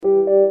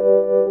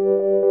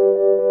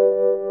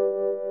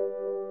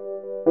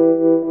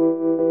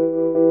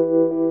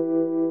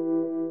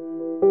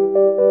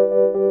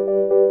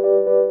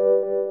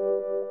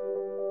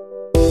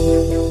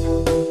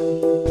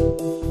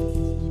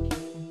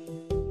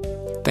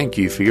Thank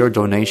you for your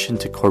donation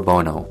to Cor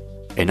Bono,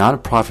 a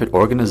non-profit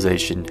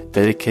organization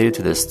dedicated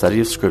to the study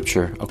of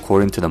Scripture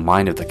according to the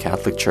mind of the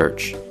Catholic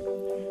Church.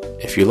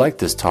 If you like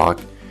this talk,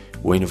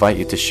 we invite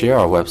you to share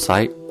our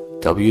website,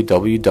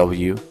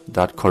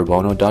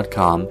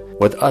 www.corbono.com,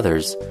 with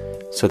others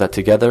so that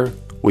together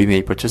we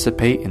may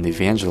participate in the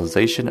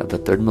evangelization of the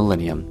third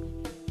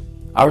millennium.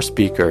 Our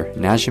speaker,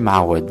 Najim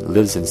Awad,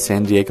 lives in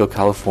San Diego,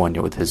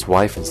 California with his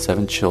wife and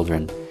 7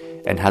 children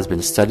and has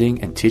been studying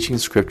and teaching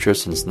Scripture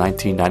since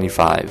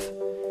 1995.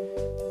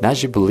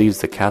 Najim believes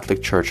the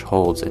Catholic Church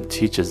holds and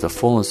teaches the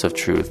fullness of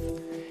truth,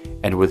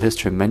 and with his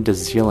tremendous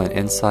zeal and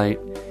insight,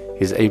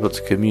 he is able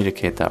to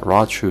communicate that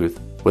raw truth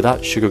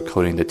without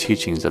sugarcoating the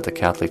teachings of the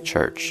Catholic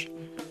Church.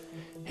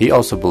 He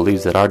also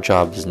believes that our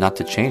job is not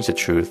to change the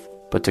truth,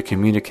 but to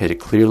communicate it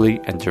clearly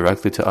and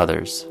directly to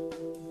others.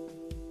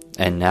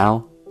 And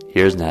now,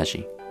 here's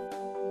Najim.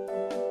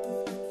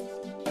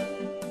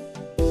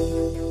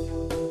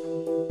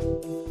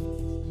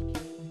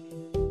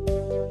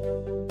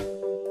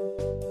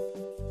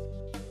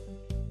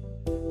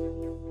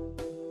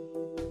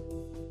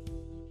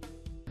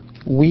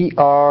 We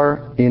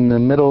are in the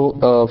middle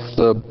of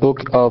the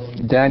book of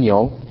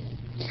Daniel.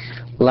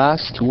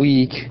 Last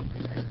week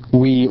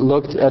we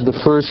looked at the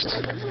first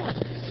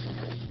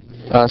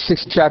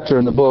 6th chapter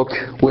in the book,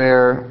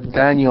 where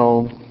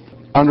Daniel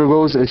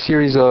undergoes a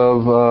series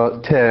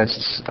of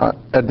tests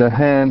at the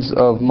hands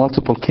of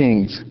multiple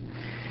kings.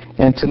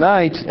 And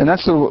tonight, and that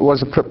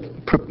was a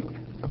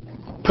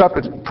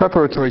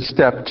preparatory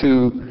step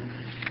to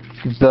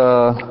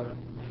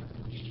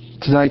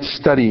tonight's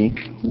study,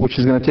 which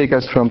is going to take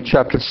us from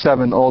chapter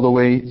 7 all the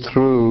way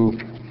through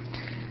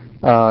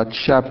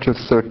chapter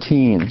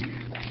 13.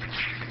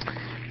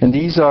 And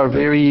these are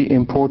very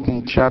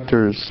important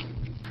chapters,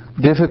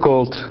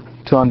 difficult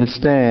to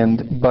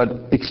understand,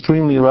 but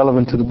extremely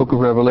relevant to the book of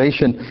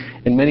Revelation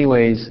in many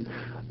ways.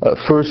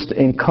 First,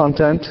 in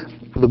content,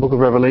 the book of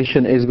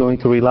Revelation is going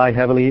to rely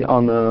heavily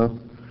on the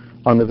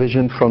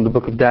vision from the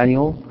book of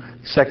Daniel.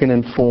 Second,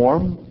 in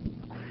form.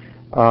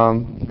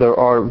 There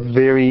are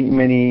very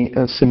many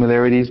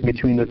similarities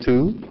between the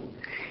two.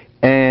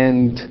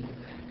 And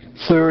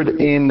third,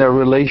 in their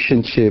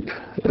relationship,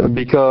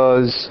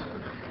 because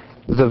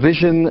the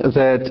vision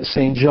that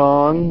St.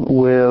 John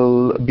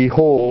will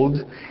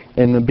behold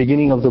in the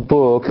beginning of the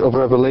book of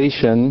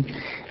Revelation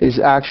is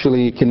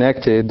actually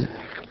connected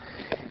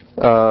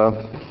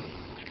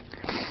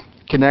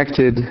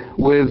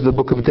with the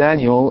book of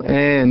Daniel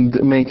and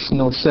makes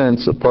no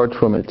sense apart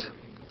from it.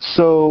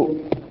 So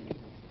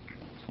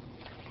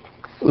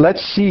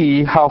let's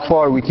see how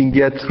far we can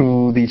get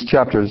through these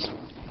chapters.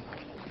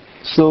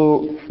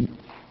 So,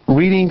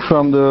 reading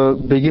from the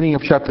beginning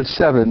of chapter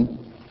 7,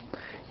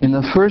 in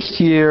the first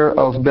year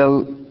of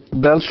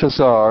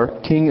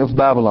Belshazzar, king of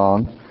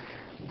Babylon,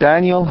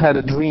 Daniel had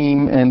a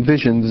dream and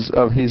visions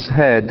of his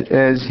head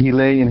as he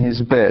lay in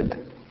his bed.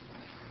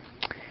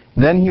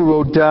 Then he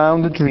wrote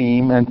down the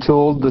dream and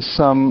told the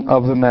sum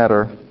of the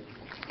matter.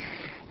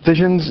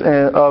 Visions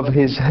of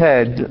his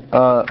head,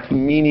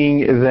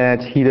 meaning that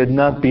he did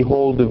not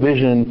behold the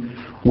vision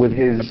with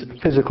his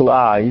physical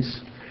eyes,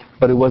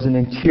 but it was an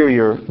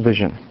interior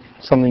vision,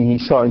 something he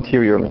saw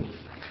interiorly.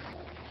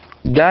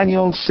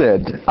 Daniel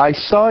said, I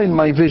saw in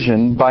my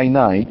vision by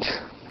night,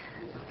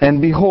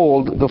 and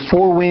behold, the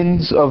 4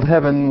 winds of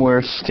heaven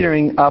were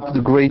stirring up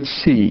the great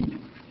sea,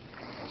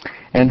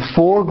 and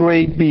 4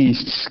 great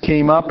beasts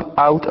came up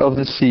out of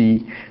the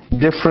sea,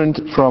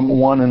 different from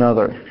one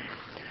another.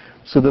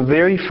 So the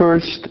very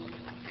first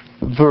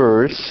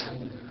verse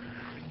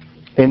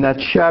in that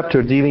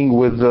chapter dealing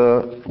with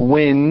the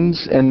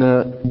winds and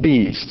the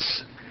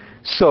beasts.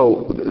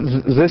 So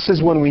this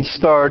is when we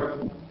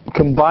start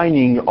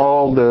combining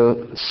all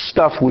the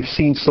stuff we've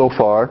seen so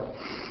far.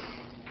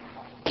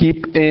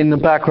 Keep in the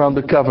background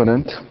the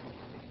covenant,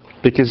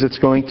 because it's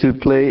going to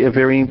play a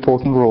very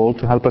important role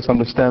to help us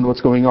understand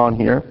what's going on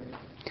here.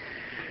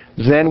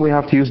 Then we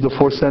have to use the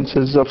 4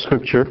 senses of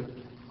Scripture.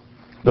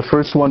 The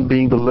first one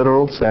being the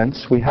literal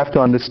sense. We have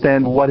to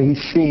understand what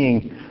he's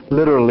seeing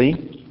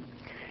literally,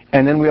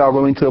 and then we are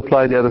willing to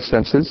apply the other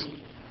senses.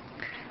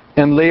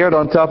 And layered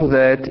on top of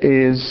that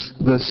is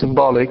the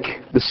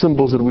symbolic, the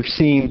symbols that we've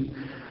seen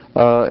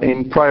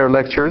in prior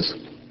lectures,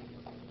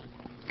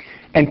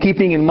 and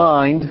keeping in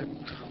mind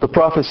the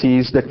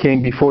prophecies that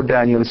came before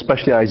Daniel,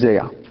 especially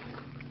Isaiah.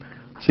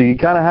 So you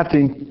kind of have to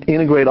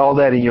integrate all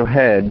that in your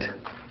head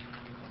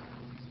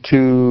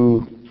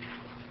to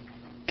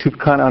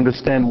kind of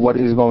understand what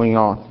is going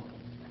on.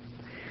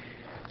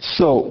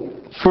 So,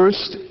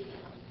 first,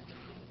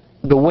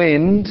 the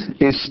wind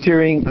is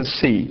stirring the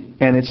sea,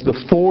 and it's the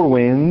 4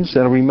 winds,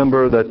 and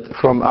remember that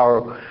from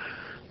our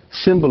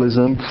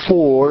symbolism,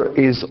 4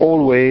 is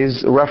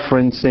always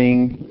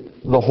referencing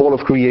the whole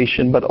of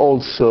creation, but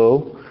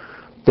also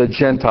the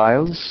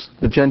Gentiles,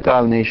 the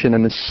Gentile nation,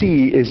 and the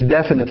sea is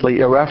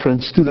definitely a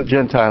reference to the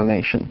Gentile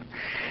nation.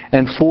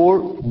 And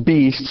 4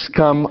 beasts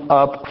come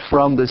up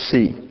from the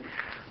sea.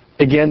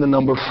 Again, the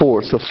number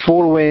 4. So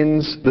 4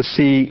 winds, the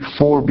sea,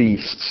 4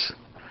 beasts.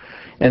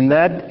 And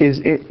that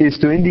is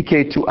to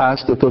indicate to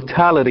us the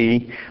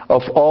totality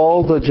of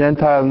all the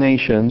Gentile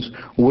nations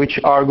which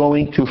are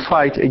going to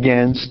fight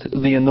against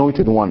the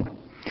Anointed One.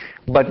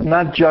 But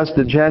not just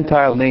the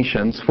Gentile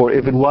nations, for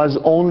if it was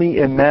only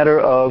a matter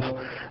of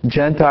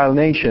Gentile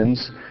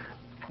nations,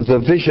 the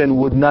vision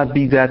would not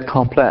be that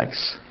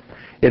complex.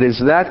 It is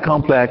that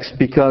complex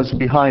because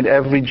behind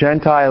every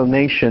Gentile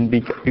nation,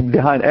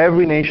 behind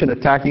every nation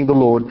attacking the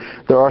Lord,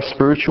 there are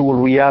spiritual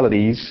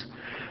realities.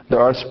 There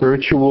are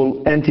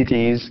spiritual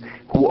entities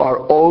who are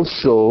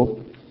also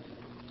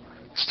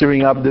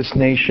stirring up this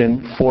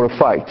nation for a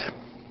fight.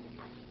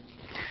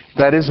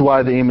 That is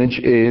why the image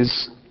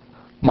is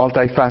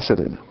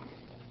multifaceted.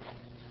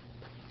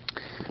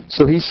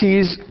 So he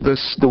sees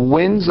the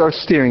winds are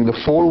steering, the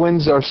four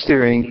winds are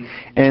steering,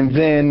 and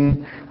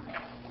then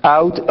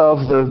out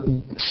of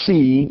the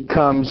sea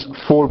comes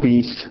four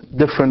beasts,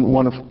 different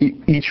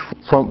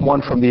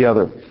one from the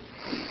other.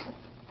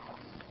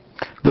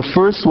 The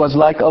first was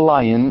like a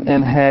lion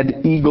and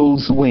had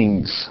eagle's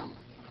wings.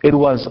 It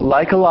was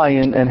like a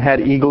lion and had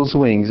eagle's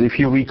wings. If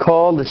you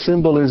recall the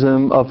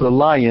symbolism of the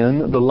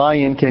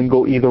lion can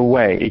go either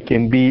way. It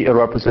can be a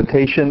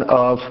representation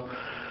of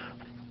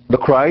the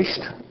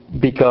Christ,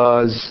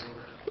 because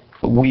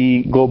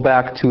we go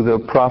back to the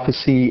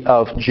prophecy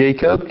of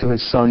Jacob to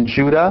his son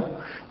Judah.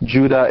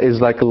 Judah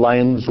is like a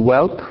lion's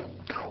whelp.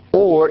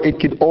 Or it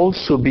could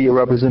also be a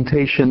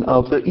representation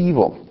of the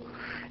evil,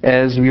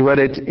 as we read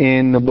it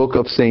in the book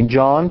of St.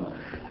 John,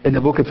 in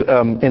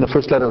the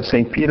first letter of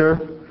St. Peter.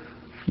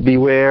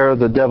 Beware,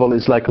 the devil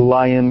is like a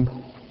lion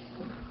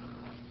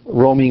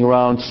roaming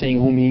around, seeing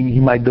whom he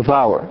might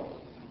devour.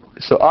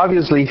 So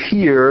obviously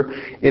here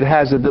it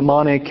has a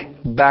demonic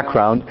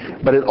background,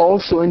 but it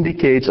also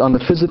indicates on the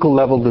physical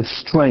level the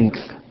strength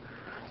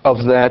of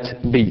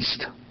that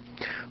beast.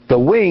 The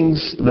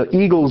wings, the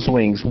eagle's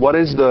wings, what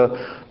are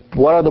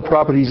the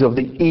properties of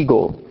the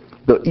eagle?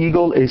 The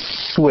eagle is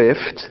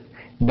swift,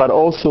 but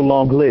also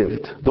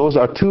long-lived. Those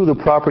are two of the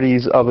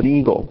properties of an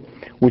eagle,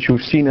 which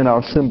we've seen in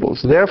our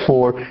symbols.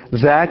 Therefore,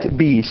 that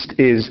beast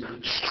is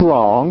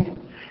strong,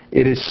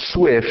 it is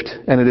swift,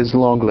 and it is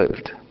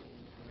long-lived.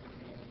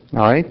 All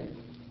right?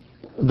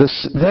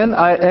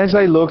 As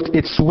I looked,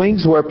 its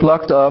wings were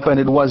plucked off, and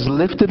it was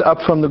lifted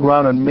up from the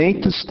ground and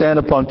made to stand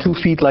upon 2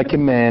 feet like a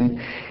man,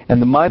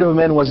 and the might of a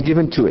man was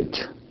given to it.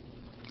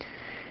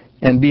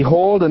 And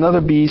behold,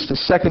 another beast, a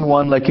second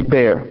one like a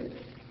bear.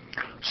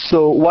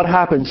 So what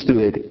happens to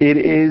it? It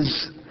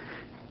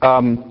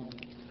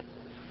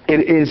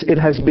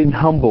has been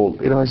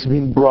humbled. It has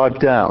been brought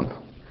down.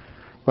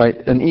 Right?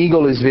 An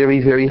eagle is very,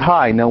 very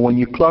high. Now, when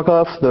you pluck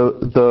off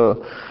the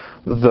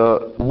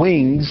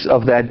wings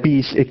of that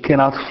beast, it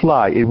cannot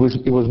fly. It was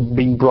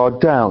being brought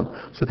down.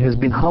 So it has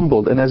been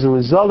humbled. And as a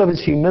result of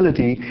its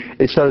humility,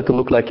 it started to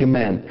look like a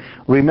man.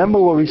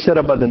 Remember what we said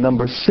about the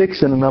number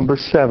 6 and the number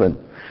 7.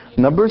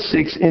 Number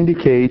 6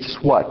 indicates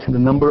what? The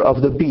number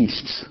of the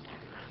beasts.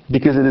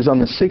 Because it is on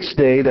the 6th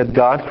day that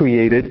God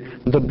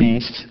created the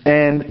beasts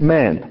and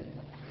man.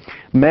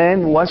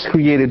 Man was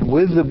created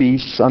with the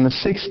beasts on the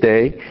 6th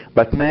day,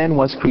 but man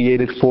was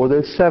created for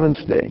the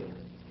 7th day.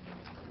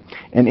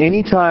 And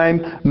any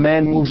time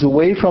man moves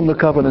away from the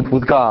covenant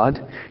with God,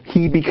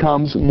 he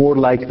becomes more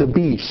like the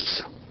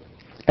beasts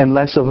and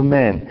less of a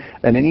man.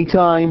 And any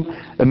time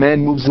a man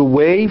moves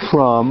away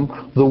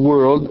from the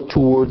world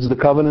towards the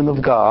covenant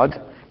of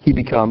God, he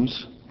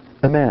becomes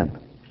a man.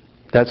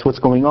 That's what's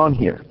going on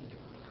here.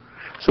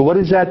 So what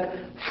is that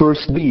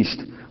first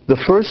beast? The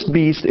first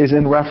beast is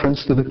in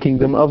reference to the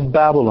kingdom of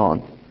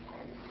Babylon,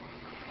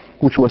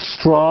 which was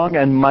strong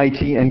and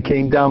mighty and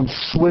came down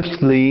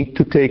swiftly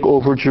to take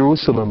over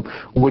Jerusalem,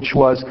 which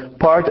was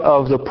part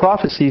of the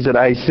prophecies that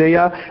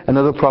Isaiah and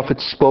other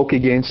prophets spoke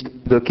against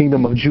the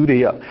kingdom of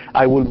Judea.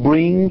 I will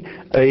bring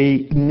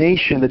a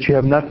nation that you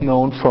have not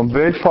known from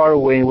very far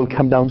away and will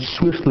come down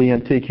swiftly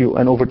and take you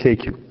and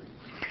overtake you.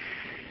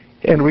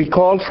 And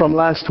recall from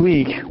last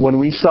week when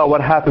we saw what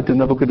happened to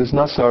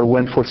Nebuchadnezzar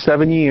when for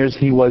 7 years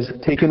he was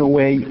taken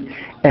away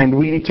and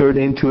really turned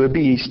into a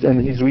beast, and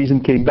his reason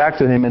came back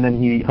to him, and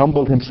then he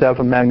humbled himself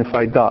and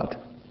magnified God.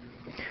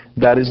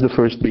 That is the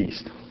first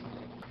beast.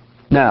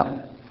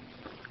 Now,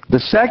 a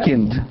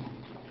second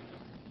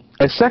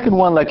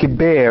one like a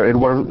bear, it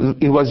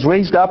was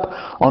raised up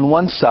on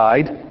one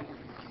side.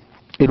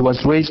 It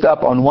was raised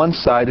up on one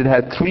side. It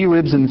had 3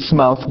 ribs in its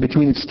mouth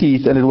between its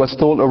teeth, and it was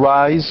told,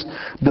 "Arise,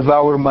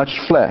 devour much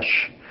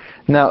flesh."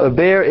 Now, a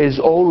bear is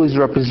always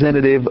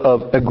representative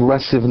of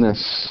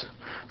aggressiveness.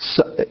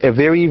 So, a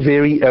very,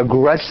 very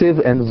aggressive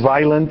and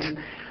violent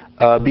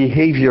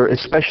behavior,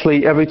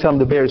 especially every time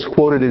the bear is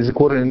quoted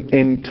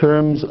in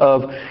terms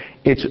of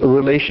its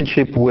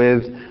relationship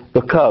with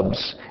the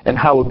cubs, and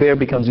how a bear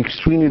becomes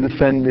extremely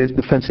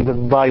defensive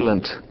and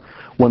violent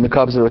when the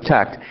cubs are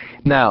attacked.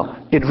 Now,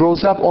 it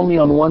rose up only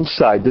on one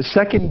side. The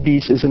second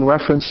beast is in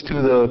reference to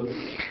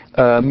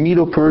the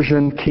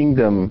Medo-Persian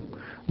kingdom.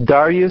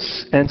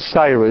 Darius and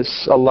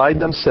Cyrus allied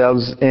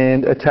themselves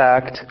and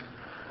attacked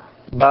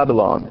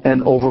Babylon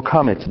and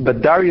overcome it.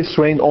 But Darius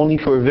reigned only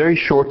for a very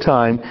short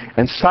time,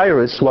 and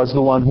Cyrus was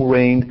the one who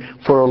reigned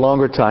for a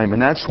longer time.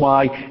 And that's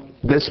why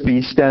this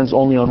beast stands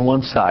only on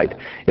one side.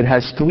 It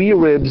has 3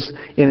 ribs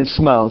in its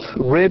mouth.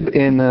 Rib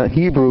in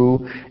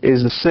Hebrew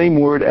is the same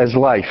word as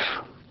life.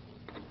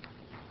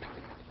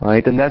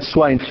 Right? And that's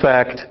why, in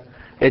fact,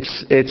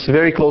 it's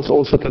very close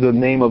also to the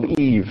name of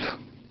Eve.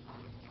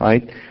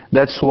 Right?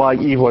 That's why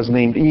Eve was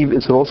named Eve.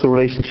 It's also a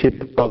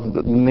relationship of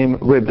the name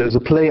rib. There's a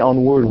play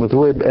on word with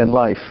rib and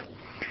life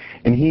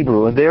in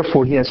Hebrew. And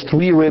therefore he has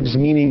 3 ribs,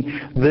 meaning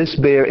this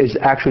bear is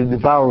actually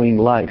devouring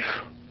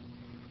life.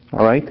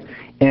 All right?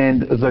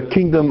 And the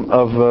kingdom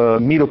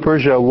of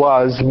Medo-Persia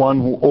was one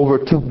who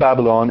overtook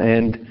Babylon,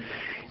 and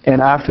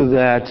after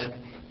that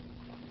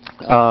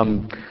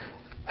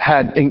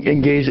had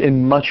engaged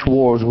in much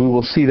wars. We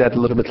will see that a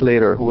little bit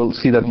later. We'll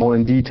see that more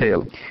in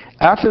detail.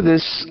 After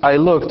this I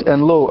looked,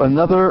 and lo,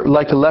 another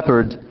like a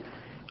leopard,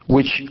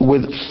 which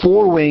with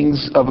 4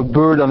 wings of a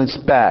bird on its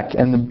back,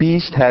 and the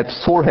beast had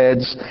 4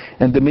 heads,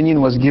 and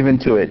dominion was given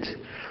to it.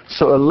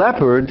 So a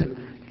leopard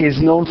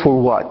is known for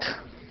what?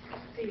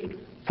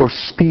 For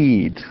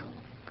speed.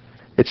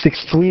 It's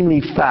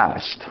extremely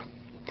fast.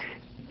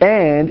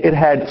 And it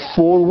had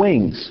 4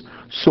 wings.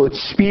 So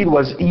its speed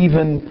was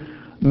even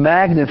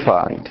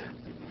magnified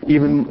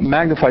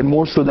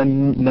more so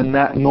than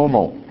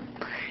normal.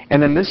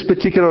 And then this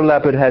particular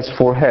leopard has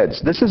 4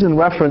 heads. This is in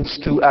reference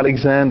to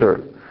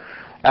Alexander.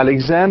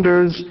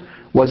 Alexander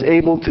was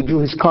able to do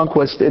his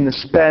conquest in the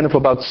span of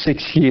about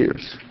 6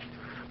 years.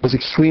 It was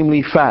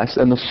extremely fast.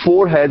 And the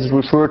 4 heads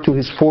refer to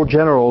his 4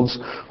 generals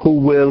who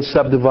will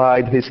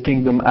subdivide his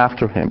kingdom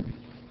after him.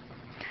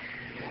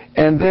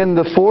 And then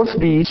the 4th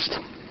beast,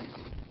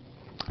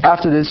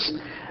 after this,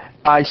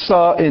 I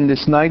saw in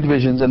this night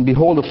visions, and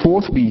behold, a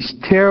 4th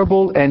beast,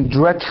 terrible and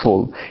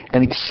dreadful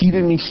and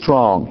exceedingly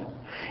strong.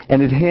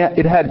 And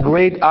it had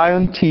great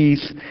iron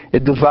teeth.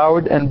 It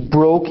devoured and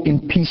broke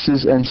in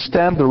pieces and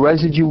stamped the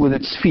residue with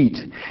its feet.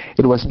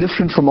 It was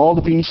different from all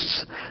the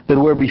beasts that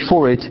were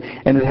before it,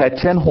 and it had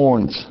 10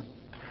 horns.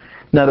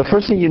 Now the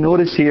first thing you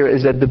notice here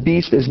is that the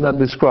beast is not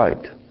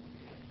described.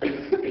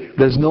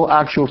 There's no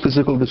actual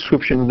physical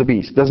description of the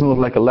beast. It doesn't look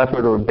like a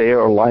leopard or a bear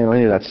or a lion or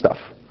any of that stuff.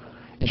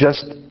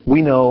 Just,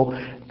 we know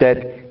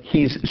that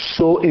he's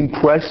so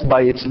impressed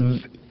by it.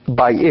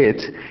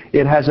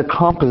 It has a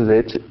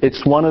composite.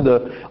 It's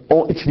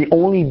the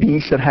only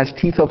beast that has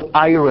teeth of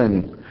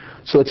iron.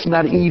 So it's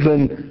not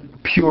even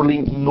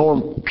purely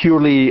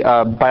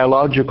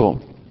biological.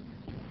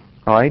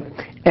 All right?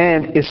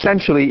 And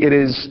essentially it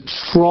is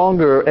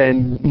stronger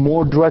and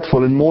more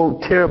dreadful and more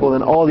terrible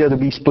than all the other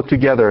beasts put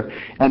together.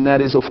 And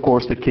that is, of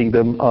course, the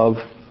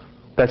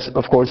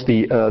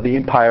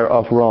empire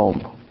of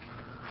Rome.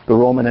 The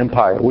Roman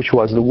Empire, which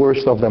was the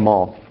worst of them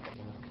all.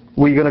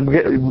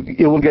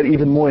 It will get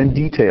even more in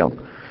detail.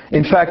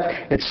 In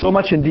fact, it's so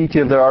much in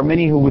detail, there are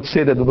many who would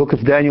say that the book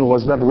of Daniel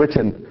was not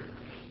written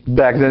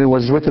back then. It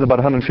was written about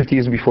 150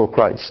 years before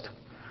Christ.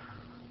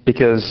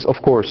 Because,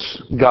 of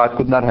course, God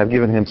could not have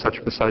given him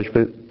such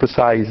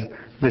precise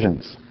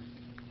visions.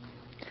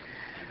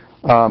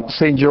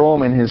 St.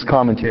 Jerome in his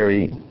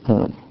commentary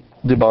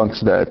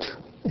debunks that.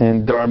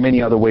 And there are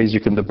many other ways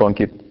you can debunk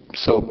it.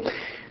 So,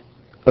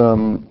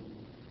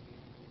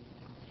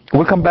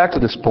 we'll come back to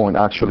this point,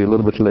 actually, a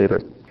little bit later.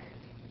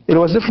 It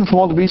was different from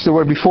all the beasts that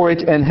were before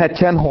it, and had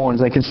 10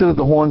 horns. I considered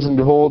the horns, and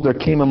behold, there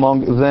came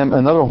among them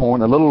another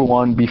horn, a little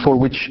one, before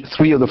which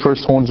 3 of the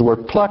first horns were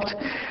plucked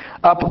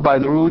up by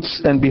the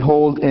roots. And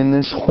behold, in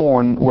this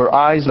horn were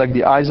eyes like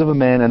the eyes of a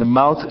man, and a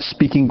mouth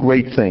speaking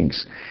great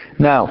things.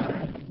 Now,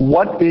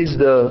 what is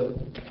the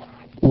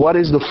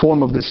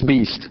form of this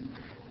beast?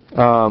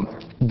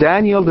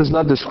 Daniel does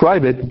not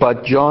describe it,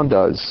 but John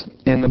does.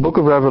 In the book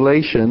of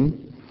Revelation,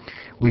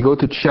 we go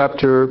to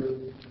chapter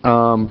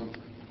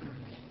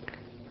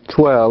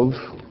 12,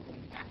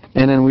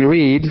 and then we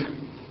read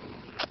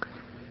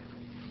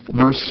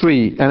verse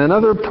 3. And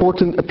another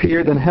portent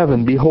appeared in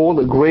heaven. Behold,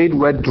 a great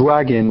red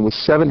dragon with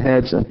 7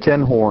 heads and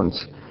 10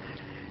 horns,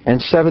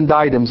 and 7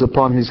 diadems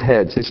upon his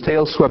heads. His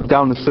tail swept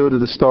down a third of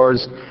the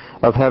stars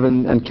of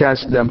heaven and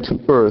cast them to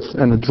earth.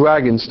 And the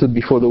dragon stood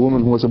before the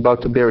woman who was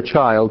about to bear a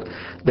child,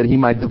 that he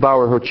might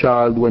devour her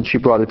child when she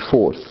brought it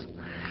forth.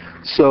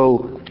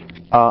 So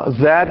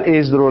that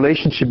is the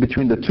relationship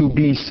between the 2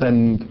 beasts,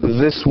 and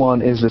this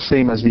one is the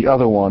same as the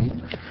other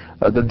one.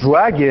 The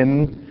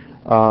dragon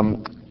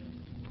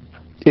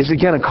is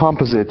again a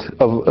composite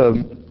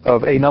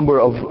of a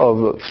number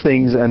of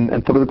things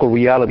and political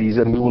realities,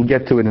 and we will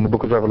get to it in the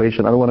book of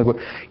Revelation. I don't want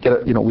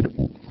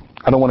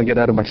to get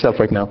out of myself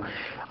right now.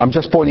 I'm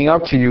just pointing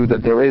out to you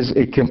that there is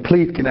a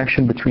complete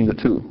connection between the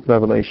 2,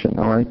 Revelation.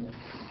 All right.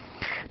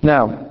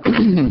 Now,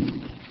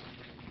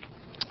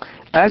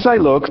 as I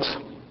looked.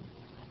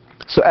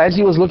 So as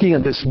he was looking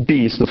at this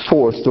beast, the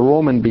 4th, the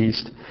Roman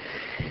beast,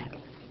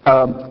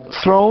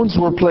 thrones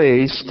were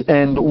placed,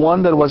 and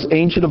one that was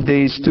Ancient of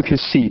Days took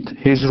his seat.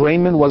 His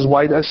raiment was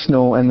white as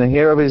snow, and the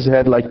hair of his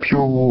head like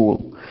pure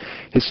wool.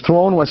 His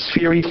throne was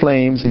fiery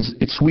flames,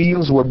 its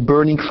wheels were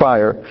burning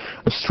fire.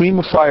 A stream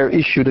of fire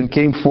issued and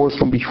came forth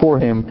from before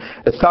him.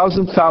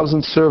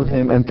 1,000,000 served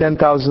him, and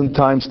 10,000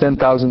 times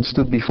 10,000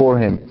 stood before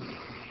him.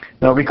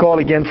 Now recall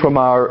again from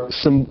our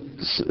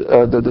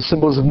the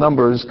symbols of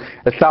numbers,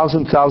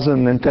 1,000,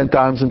 1,000, and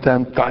 10,000,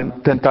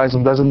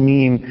 10,000 doesn't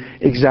mean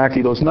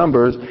exactly those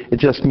numbers. It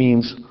just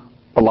means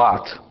a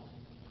lot,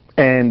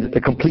 and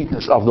a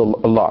completeness of a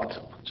lot.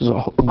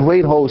 So a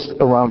great host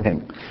around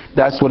him.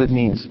 That's what it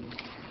means.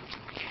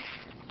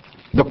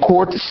 The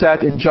court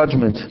sat in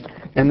judgment.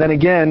 And then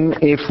again,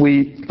 if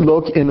we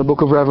look in the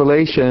book of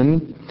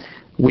Revelation,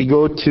 we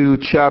go to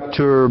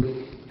chapter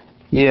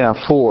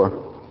 4.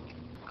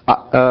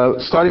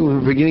 Starting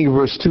with the beginning of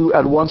verse 2,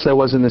 at once I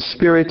was in the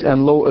Spirit,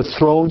 and lo, a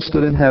throne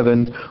stood in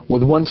heaven,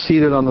 with one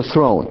seated on the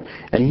throne.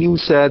 And he who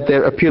sat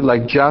there appeared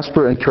like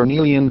jasper and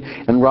carnelian,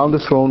 and round the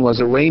throne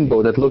was a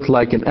rainbow that looked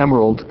like an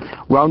emerald.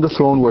 Round the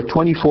throne were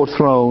 24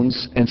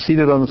 thrones, and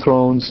seated on the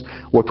thrones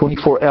were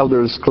 24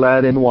 elders,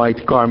 clad in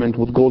white garment,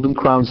 with golden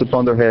crowns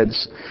upon their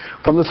heads.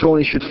 From the throne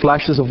issued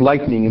flashes of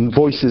lightning, and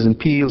voices and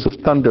peals of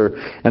thunder.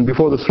 And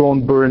before the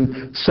throne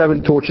burned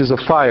 7 torches of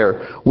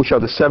fire, which are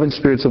the 7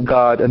 spirits of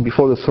God. And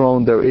before the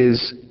throne there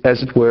is,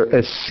 as it were,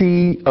 a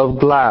sea of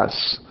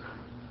glass,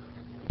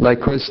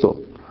 like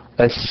crystal.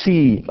 A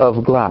sea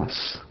of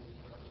glass.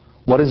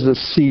 What is the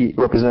sea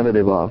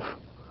representative of?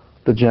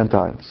 The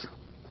Gentiles.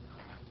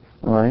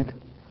 Alright?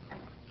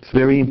 It's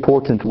very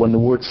important when the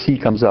word sea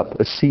comes up.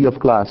 A sea of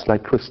glass,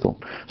 like crystal.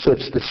 So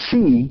it's the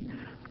sea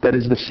that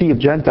is the sea of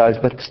Gentiles,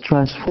 but it's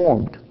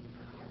transformed.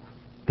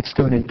 It's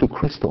turned into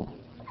crystal.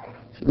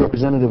 It's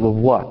representative of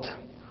what?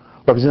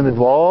 Representative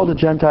of all the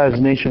Gentiles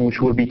nation which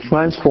will be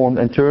transformed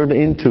and turned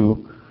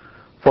into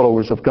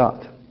followers of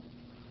God.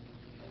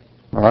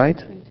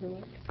 Alright?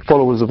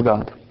 Followers of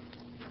God.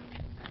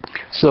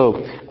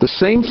 So, the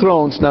same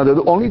thrones. Now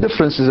the only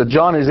difference is that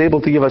John is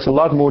able to give us a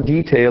lot more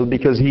detail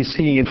because he's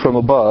seeing it from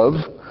above,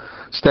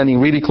 standing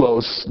really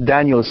close.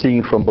 Daniel is seeing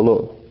it from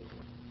below.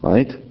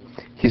 Right?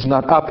 He's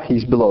not up,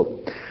 he's below.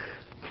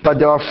 But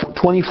there are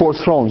 24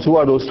 thrones. Who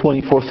are those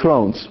 24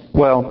 thrones?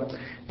 Well,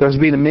 there's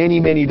been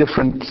many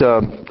different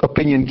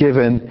opinion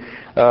given.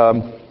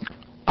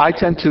 I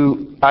tend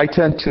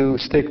to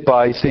stick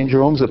by St.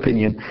 Jerome's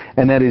opinion,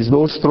 and that is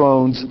those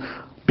thrones,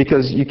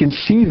 because you can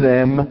see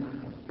them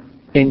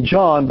in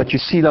John, but you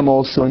see them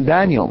also in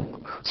Daniel.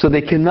 So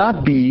they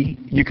cannot be,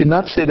 you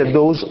cannot say that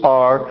those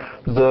are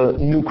the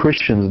new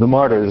Christians, the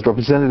martyrs,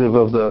 representative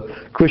of the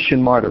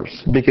Christian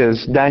martyrs,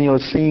 because Daniel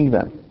is seeing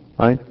them,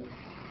 right?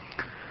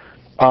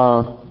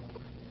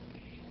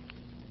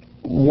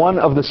 One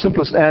of the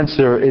simplest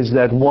answer is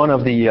that one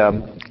of the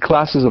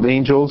classes of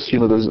angels,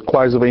 those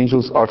choirs of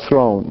angels, are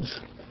thrones.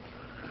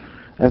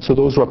 And so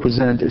those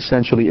represent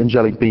essentially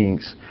angelic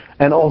beings.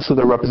 And also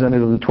they're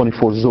representative of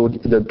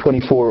the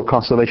 24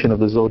 constellation of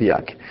the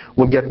zodiac.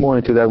 We'll get more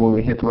into that when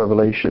we hit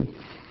Revelation.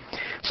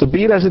 So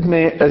be it as it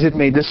may,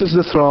 this is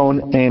the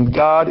throne, and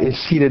God is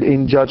seated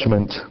in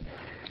judgment.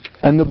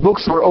 And the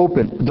books were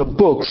opened. The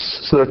books,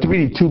 so there are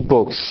really 2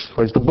 books.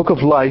 There's the book of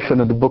life and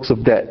the books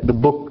of death. The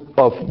book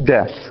of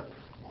death,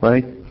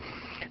 right?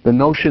 The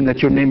notion that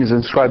your name is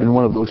inscribed in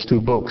one of those 2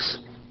 books.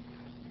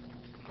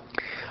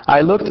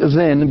 I looked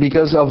then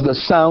because of the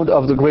sound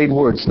of the great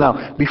words.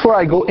 Now, before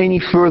I go any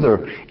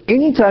further,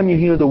 anytime you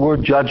hear the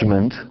word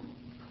judgment,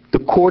 the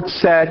court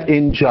sat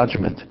in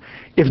judgment.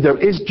 If there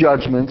is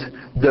judgment,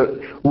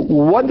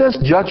 what does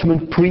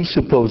judgment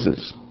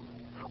presupposes?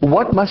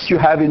 What must you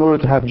have in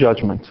order to have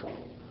judgment?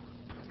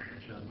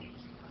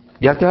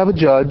 You have to have a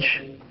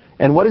judge.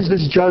 And what is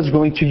this judge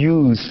going to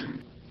use?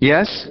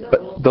 Yes?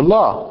 But the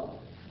law.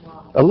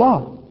 A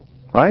law.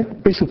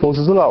 Right?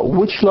 Presupposes a law.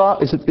 Which law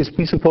is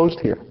presupposed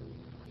here?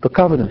 The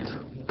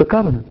covenant. The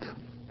covenant.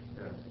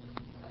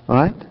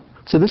 Alright?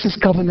 So this is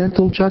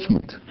covenantal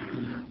judgment.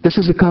 This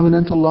is a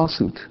covenantal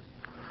lawsuit.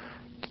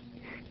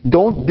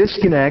 Don't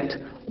disconnect,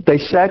 they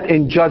sat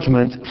in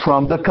judgment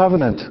from the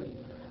covenant.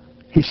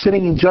 He's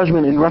sitting in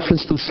judgment in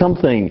reference to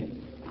something.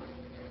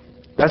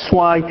 That's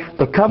why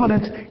the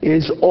covenant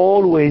is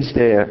always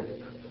there.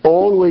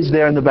 Always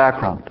there in the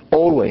background.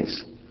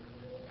 Always.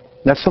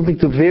 That's something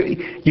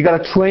you got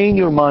to train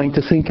your mind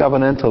to think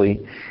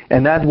covenantally,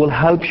 and that will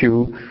help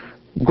you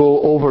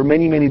go over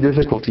many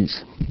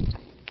difficulties.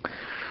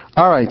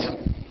 Alright.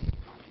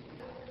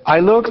 I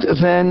looked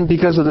then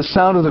because of the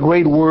sound of the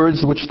great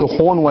words which the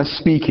horn was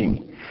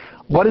speaking.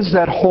 What is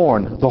that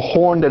horn? The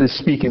horn that is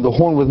speaking. The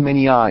horn with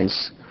many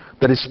eyes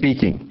that is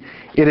speaking.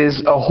 It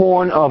is a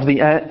horn of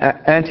the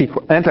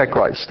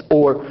Antichrist,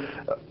 or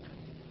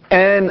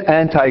an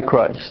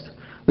Antichrist.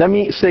 Let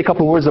me say a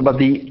couple of words about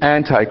the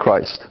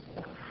Antichrist.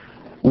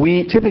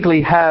 We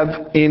typically have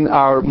in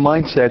our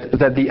mindset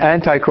that the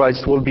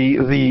Antichrist will be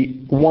the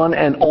one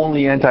and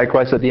only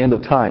Antichrist at the end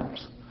of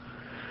times.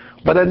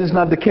 But that is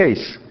not the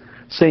case.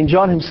 St.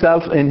 John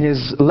himself in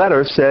his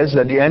letter says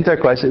that the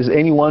Antichrist is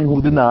anyone who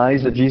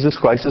denies that Jesus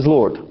Christ is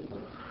Lord.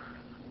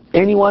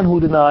 Anyone who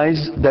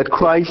denies that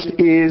Christ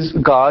is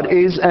God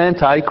is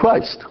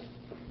Antichrist.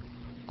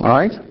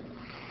 Alright?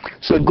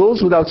 So it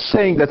goes without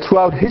saying that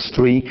throughout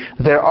history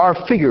there are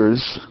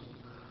figures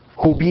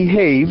who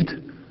behaved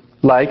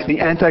like the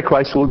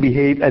Antichrist will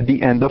behave at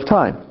the end of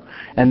time.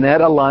 And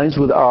that aligns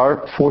with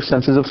our four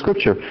senses of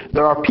Scripture.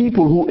 There are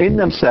people who in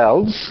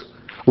themselves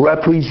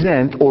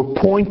represent or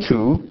point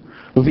to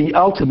the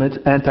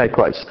ultimate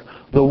Antichrist,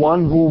 the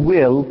one who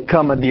will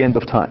come at the end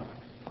of time.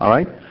 All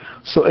right?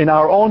 So in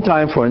our own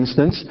time, for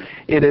instance,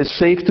 it is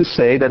safe to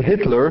say that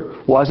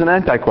Hitler was an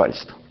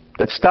Antichrist,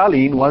 that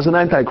Stalin was an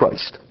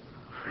Antichrist.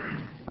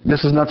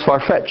 This is not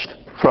far-fetched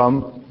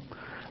from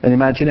an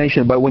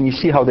imagination, but when you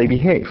see how they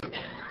behave.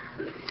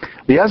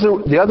 The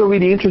other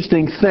really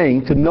interesting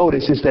thing to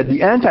notice is that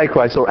the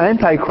Antichrist or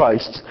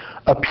Antichrists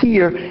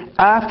appear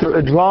after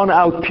a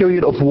drawn-out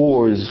period of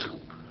wars.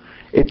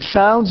 It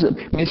sounds,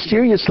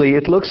 mysteriously,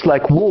 it looks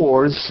like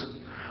wars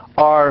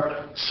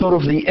are sort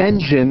of the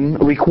engine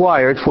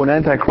required for an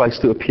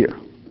Antichrist to appear.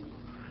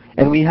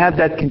 And we have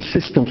that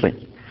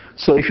consistently.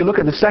 So if you look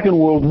at the Second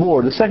World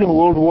War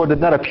did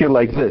not appear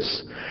like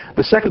this.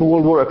 The Second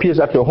World War appears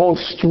after a whole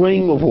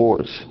string of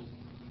wars.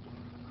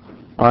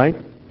 All right?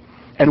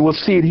 And we'll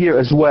see it here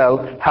as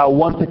well, how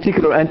one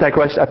particular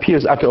Antichrist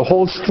appears after a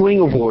whole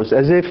string of wars,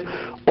 as if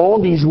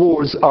all these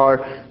wars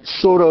are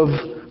sort of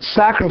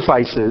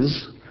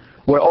sacrifices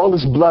where all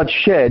this blood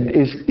shed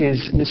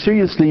is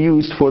mysteriously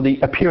used for the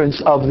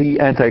appearance of the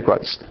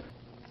Antichrist.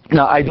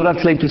 Now, I do not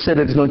claim to say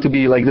that it's going to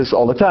be like this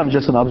all the time,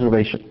 just an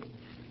observation.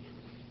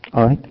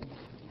 All right?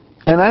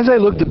 And as I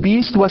looked, the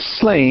beast was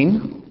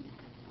slain,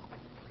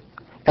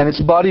 and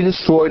its body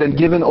destroyed and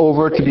given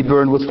over to be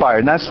burned with fire.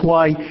 And that's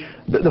why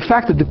the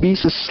fact that the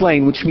beast is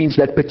slain, which means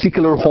that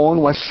particular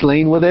horn was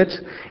slain with it,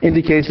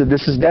 indicates that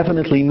this is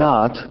definitely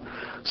not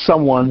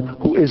someone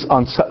who is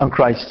on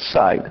Christ's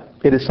side.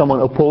 It is someone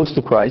opposed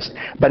to Christ,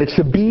 but it's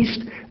a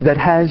beast that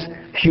has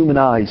human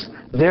eyes.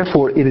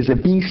 Therefore, it is a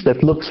beast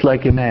that looks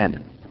like a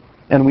man.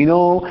 And we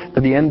know that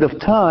at the end of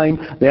time,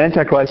 the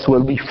Antichrist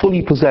will be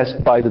fully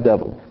possessed by the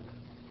devil.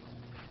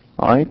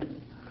 All right?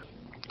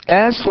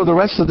 As for the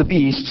rest of the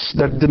beasts,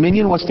 their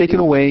dominion was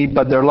taken away,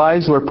 but their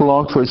lives were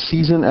prolonged for a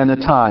season and a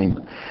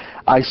time.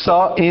 I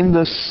saw in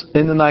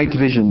the night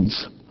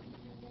visions.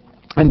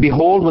 And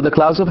behold, with the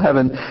clouds of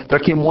heaven, there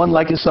came one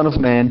like a son of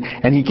man,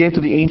 and he came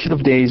to the Ancient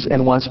of Days,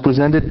 and was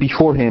presented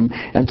before him.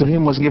 And to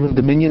him was given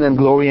dominion and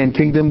glory and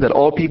kingdom, that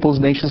all peoples,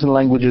 nations, and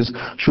languages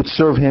should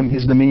serve him.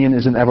 His dominion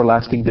is an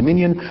everlasting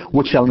dominion,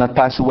 which shall not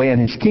pass away,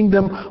 and his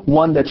kingdom,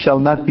 one that shall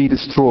not be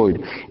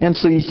destroyed. And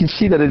so you can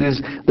see that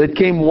that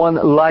came one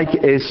like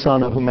a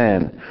son of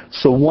man.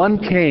 So one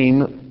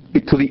came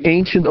to the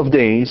Ancient of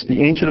Days.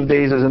 The Ancient of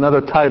Days is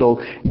another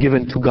title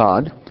given to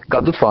God.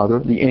 God the Father,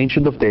 the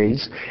Ancient of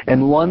Days,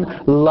 and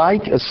one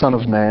like a son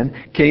of man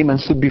came and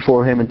stood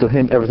before him, and to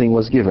him everything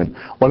was given.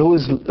 Well, who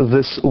is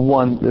this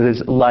one that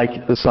is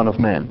like the Son of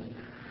Man?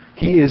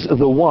 He is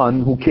the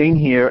one who came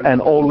here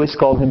and always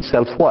called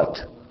himself what?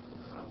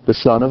 The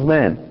Son of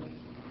Man.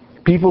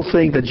 People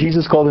think that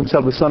Jesus called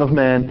himself the Son of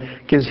Man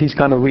because he's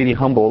kind of really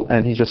humble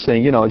and he's just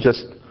saying,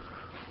 just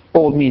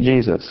old me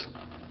Jesus.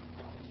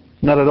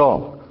 Not at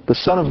all. The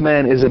Son of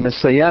Man is a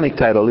messianic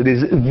title. It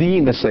is the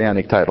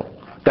messianic title.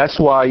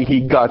 That's why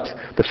he got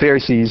the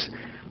Pharisees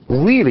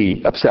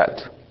really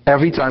upset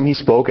every time he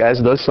spoke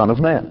as the Son of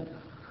Man.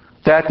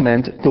 That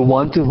meant the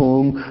one to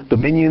whom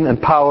dominion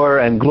and power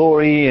and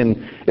glory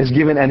is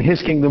given, and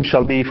his kingdom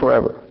shall be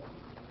forever.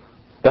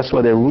 That's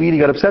why they really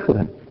got upset with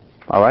him.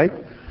 All right?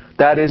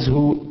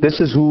 This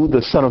is who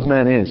the Son of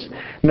Man is.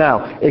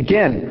 Now,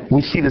 again,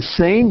 we see the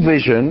same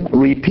vision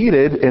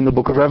repeated in the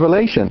book of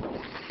Revelation.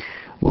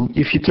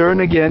 If you turn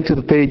again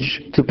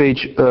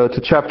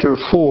to chapter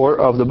 4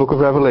 of the book of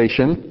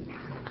Revelation,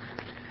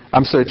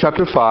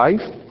 chapter 5,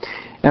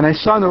 and I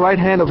saw in the right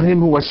hand of him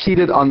who was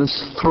seated on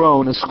this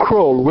throne a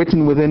scroll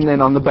written within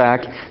and on the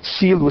back,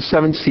 sealed with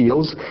 7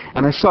 seals.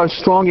 And I saw a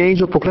strong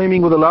angel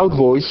proclaiming with a loud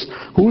voice,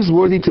 "Who is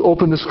worthy to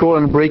open the scroll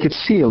and break its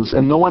seals?"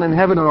 And no one in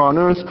heaven or on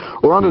earth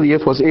or under the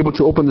earth was able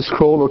to open the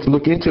scroll or to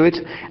look into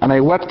it. And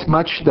I wept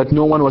much that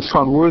no one was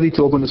found worthy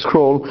to open the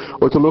scroll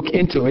or to look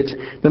into it.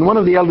 Then one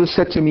of the elders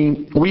said to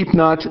me, "Weep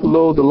not,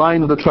 lo, the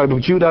Lion of the tribe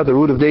of Judah, the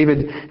Root of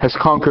David, has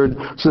conquered,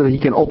 so that he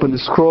can open the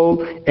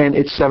scroll and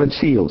its 7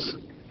 seals."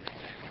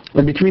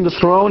 And between the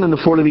throne and the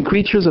 4 living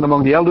creatures and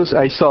among the elders,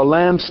 I saw a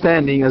lamb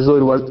standing as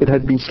though it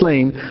had been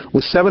slain,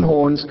 with 7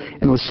 horns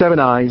and with 7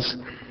 eyes,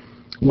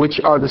 which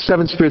are the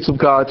 7 spirits of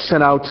God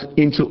sent out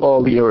into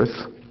all the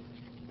earth.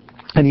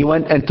 And he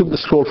went and took the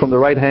scroll from the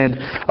right hand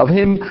of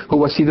him who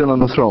was seated on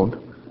the throne.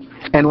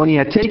 And when he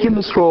had taken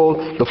the scroll,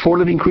 the 4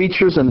 living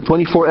creatures and the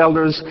 24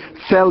 elders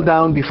fell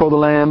down before the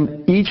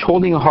Lamb, each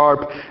holding a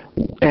harp,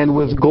 and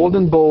with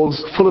golden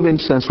bowls full of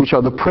incense, which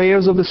are the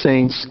prayers of the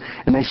saints.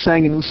 And they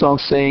sang a new song,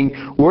 saying,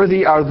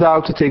 "Worthy art thou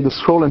to take the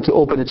scroll and to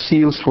open its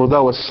seals, for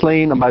thou wast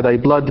slain, and by thy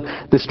blood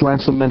didst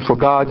ransom men for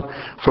God,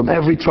 from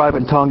every tribe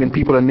and tongue and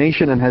people and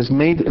nation, and has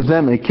made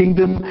them a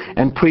kingdom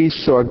and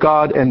priests to our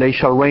God, and they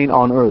shall reign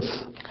on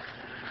earth."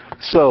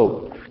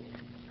 So,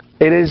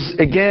 it is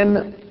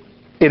again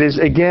it is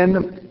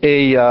again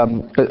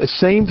a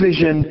same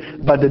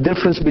vision, but the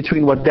difference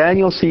between what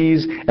Daniel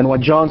sees and what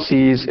John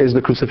sees is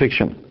the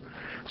crucifixion.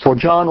 For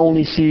John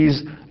only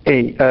sees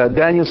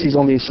Daniel sees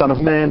only a son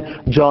of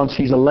man. John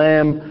sees a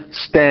lamb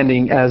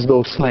standing as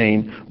though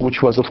slain,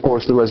 which was, of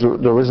course, the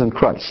risen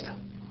Christ,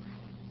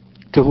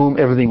 to whom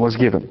everything was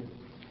given.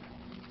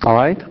 All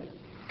right?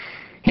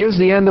 Here's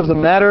the end of the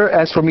matter.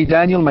 As for me,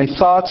 Daniel, my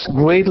thoughts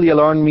greatly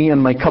alarmed me, and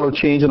my color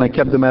changed, and I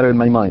kept the matter in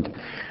my mind.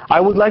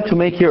 I would like to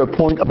make here a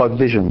point about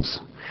visions.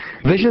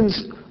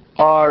 Visions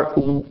are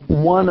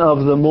one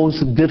of the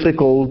most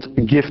difficult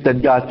gifts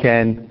that God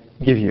can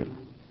give you,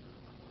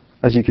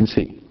 as you can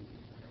see.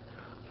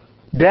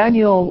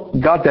 Daniel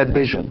got that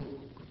vision.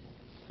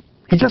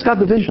 He just got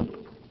the vision.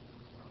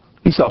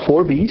 He saw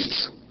 4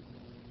 beasts,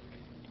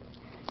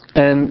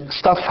 and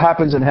stuff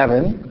happens in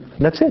heaven.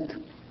 That's it.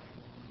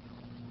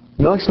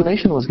 No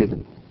explanation was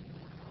given.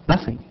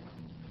 Nothing.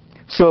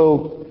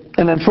 So,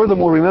 and then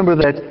furthermore, remember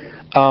that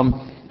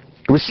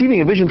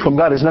receiving a vision from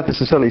God is not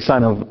necessarily a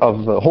sign of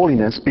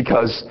holiness,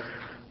 because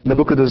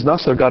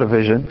Nebuchadnezzar got a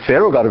vision,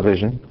 Pharaoh got a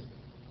vision.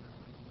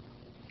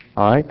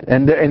 All right?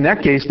 And in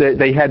that case,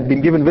 they had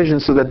been given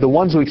visions so that the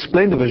ones who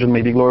explained the vision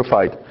may be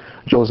glorified,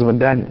 Joseph and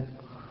Daniel.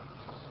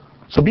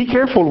 So be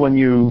careful when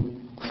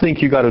you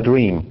think you got a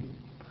dream.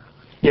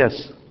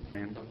 Yes.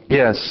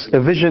 Yes. A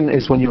vision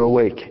is when you're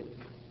awake.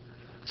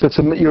 So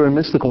you're in a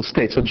mystical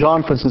state. So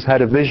John, for instance,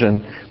 had a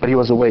vision, but he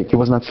was awake. He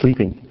was not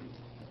sleeping.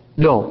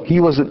 No, he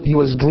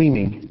was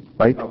dreaming,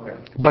 right? Okay.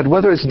 But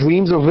whether it's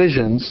dreams or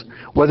visions,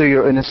 whether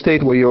you're in a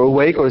state where you're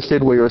awake or a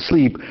state where you're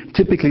asleep,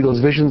 typically those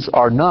visions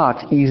are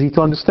not easy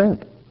to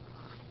understand.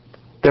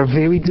 They're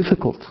very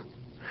difficult.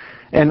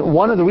 And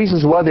one of the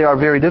reasons why they are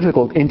very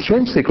difficult,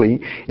 intrinsically,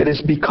 it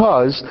is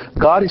because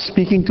God is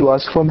speaking to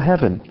us from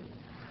heaven.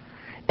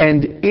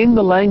 And in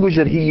the language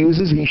that He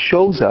uses, He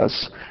shows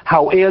us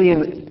how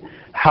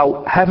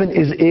heaven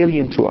is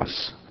alien to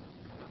us.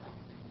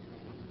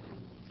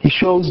 He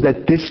shows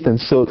that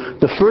distance. So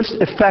the first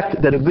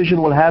effect that a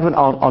vision will have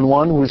on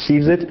one who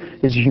receives it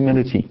is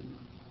humility.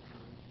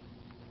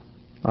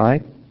 All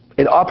right?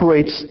 It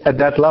operates at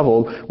that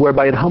level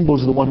whereby it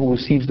humbles the one who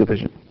receives the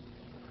vision,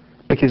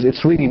 because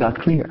it's really not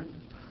clear.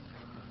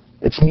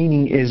 Its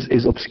meaning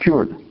is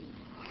obscured.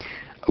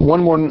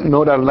 One more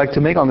note I would like to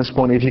make on this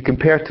point: if you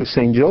compare it to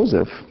St.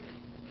 Joseph,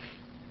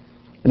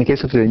 in the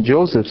case of St.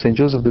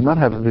 Joseph did not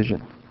have a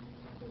vision.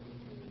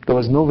 There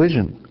was no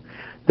vision.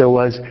 There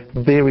was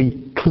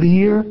very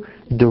clear,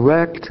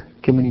 direct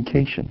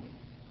communication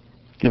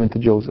given to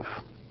Joseph.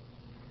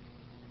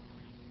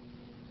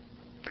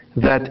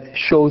 That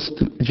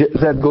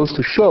goes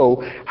to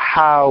show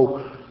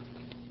how,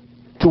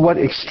 to what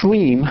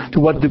extreme, to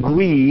what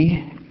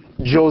degree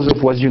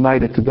Joseph was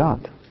united to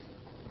God.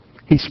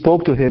 He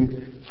spoke to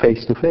him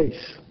face to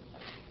face.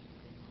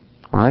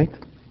 Right?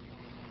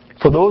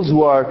 For those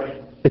who are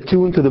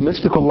attuned to the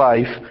mystical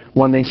life,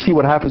 when they see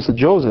what happens to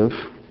Joseph,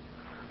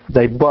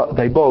 they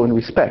bow in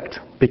respect,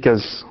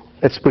 because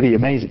it's pretty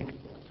amazing.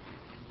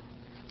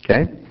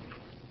 Okay?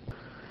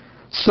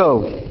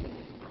 So,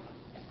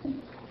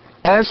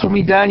 as for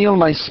me, Daniel,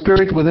 my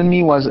spirit within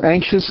me was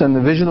anxious, and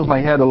the vision of my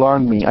head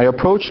alarmed me. I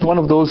approached one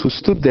of those who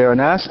stood there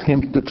and asked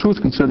him the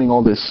truth concerning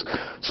all this.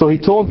 So he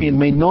told me and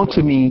made known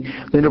to me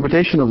the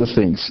interpretation of the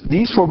things.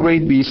 These 4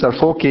 great beasts are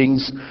 4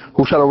 kings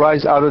who shall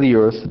arise out of the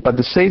earth, but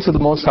the saints of the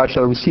Most High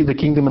shall receive the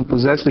kingdom and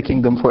possess the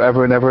kingdom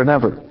forever and ever and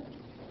ever.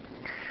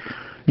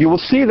 You will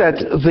see that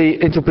the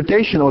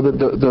interpretation or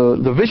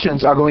the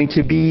visions are going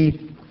to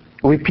be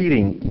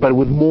repeating, but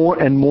with more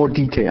and more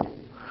detail.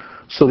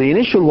 So the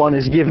initial one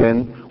is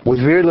given with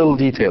very little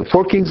detail.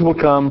 4 kings will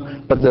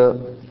come, but the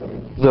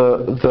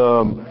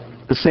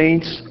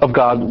saints of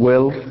God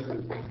will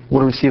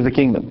receive the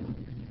kingdom.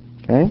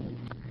 Okay?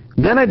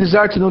 Then I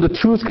desired to know the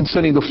truth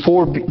concerning the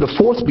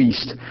 4th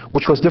beast,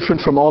 which was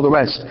different from all the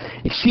rest,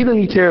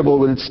 exceedingly terrible,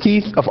 with its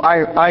teeth of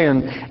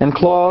iron and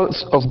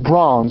claws of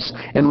bronze,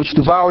 and which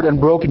devoured and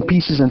broke in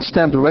pieces and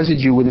stamped the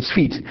residue with its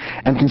feet.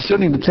 And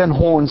concerning the 10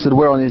 horns that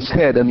were on its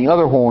head, and the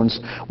other horns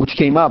which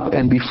came up,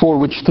 and before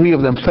which 3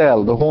 of them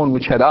fell, the horn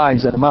which had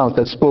eyes and a mouth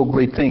that spoke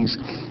great things,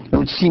 and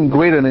which seemed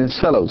greater than its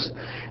fellows.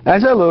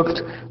 As I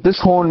looked, this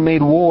horn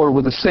made war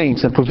with the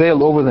saints and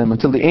prevailed over them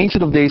until the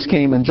Ancient of Days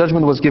came, and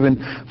judgment was given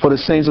for the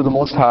saints of the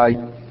Most High.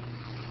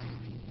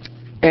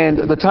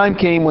 And the time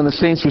came when the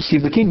saints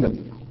received the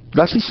kingdom.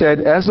 Thus he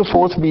said, as the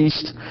 4th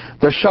beast,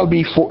 there shall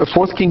be a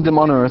 4th kingdom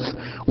on earth,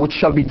 which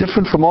shall be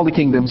different from all the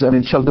kingdoms, and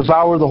it shall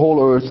devour the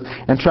whole earth,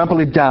 and trample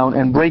it down,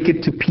 and break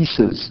it to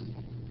pieces.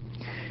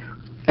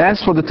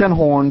 As for the 10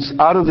 horns,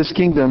 out of this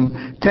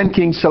kingdom 10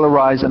 kings shall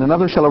arise, and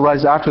another shall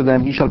arise after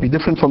them. He shall be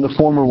different from the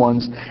former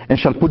ones, and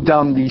shall put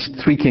down these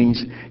 3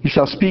 kings. He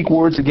shall speak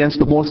words against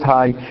the Most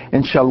High,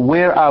 and shall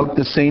wear out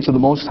the saints of the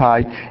Most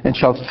High, and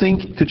shall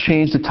think to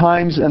change the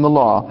times and the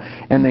law.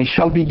 And they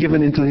shall be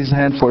given into his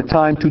hand for a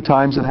time, 2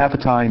 times, and half a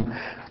time.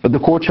 But the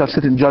court shall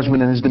sit in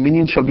judgment, and his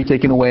dominion shall be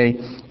taken away,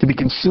 to be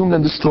consumed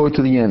and destroyed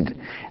to the end.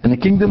 And the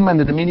kingdom and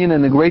the dominion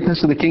and the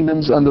greatness of the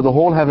kingdoms under the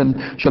whole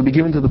heaven shall be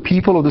given to the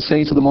people of the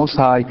saints of the Most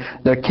High.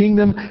 Their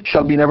kingdom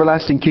shall be an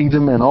everlasting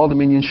kingdom, and all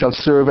dominions shall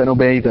serve and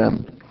obey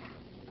them.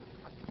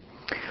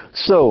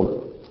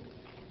 So,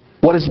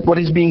 what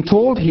is being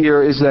told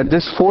here is that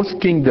this fourth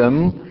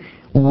kingdom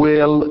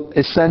will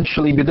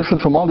essentially be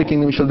different from all the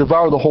kingdoms. It shall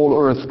devour the whole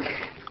earth.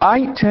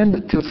 I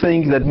tend to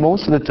think that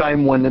most of the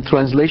time when the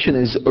translation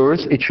is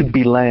earth, it should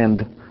be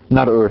land,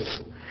 not earth.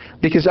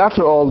 Because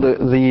after all,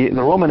 the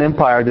Roman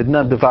Empire did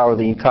not devour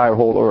the entire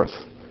whole earth.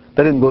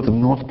 They didn't go to the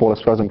North Pole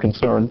as far as I'm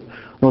concerned,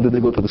 nor did they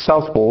go to the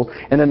South Pole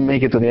and then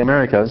make it to the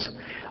Americas.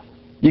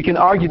 You can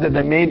argue that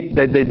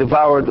they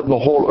devoured the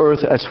whole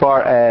earth as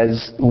far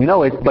as we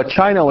know it, but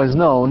China was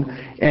known,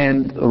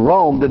 and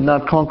Rome did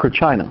not conquer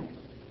China.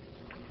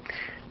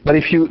 But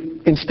if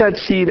you instead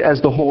see it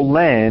as the whole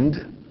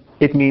land,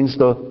 it means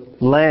the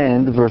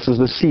land versus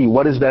the sea.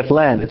 What is that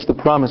land? It's the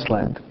promised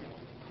land.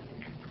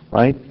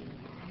 Right?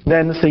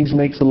 Then things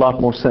makes a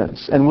lot more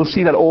sense. And we'll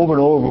see that over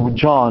and over with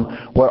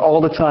John, where all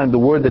the time the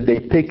word that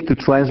they pick to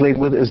translate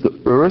with is the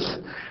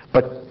earth,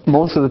 but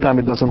most of the time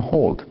it doesn't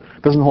hold.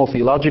 It doesn't hold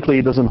theologically,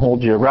 it doesn't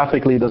hold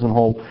geographically, it doesn't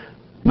hold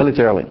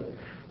militarily.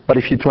 But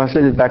if you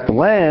translate it back to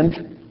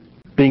land,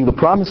 being the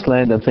promised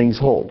land, then things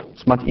hold.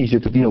 It's much easier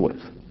to deal with.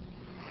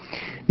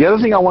 The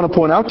other thing I want to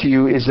point out to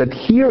you is that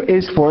here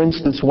is, for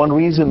instance, one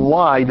reason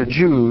why the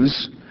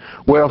Jews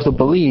were of the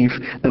belief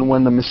that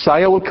when the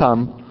Messiah will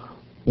come,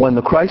 when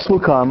the Christ will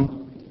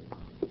come,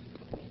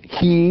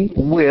 He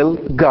will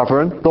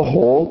govern the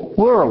whole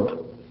world.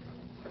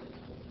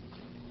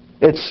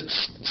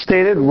 It's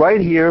stated right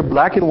here,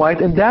 black and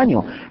white in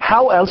Daniel.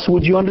 How else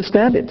would you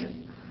understand it?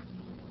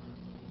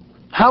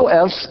 How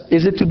else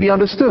is it to be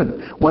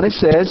understood? When it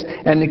says,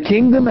 and the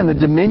kingdom and the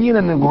dominion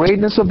and the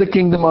greatness of the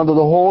kingdom under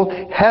the whole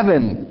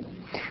heaven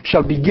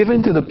shall be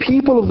given to the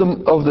people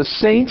of the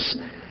saints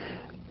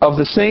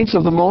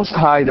of the Most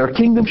High. Their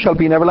kingdom shall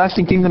be an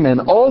everlasting kingdom,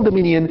 and all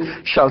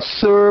dominion shall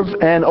serve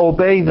and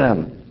obey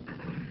them.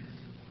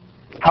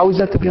 How is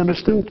that to be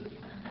understood?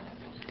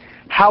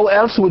 How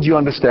else would you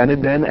understand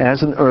it then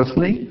as an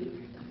earthly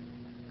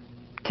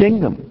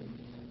kingdom,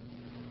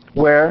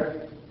 where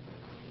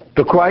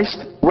the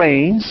Christ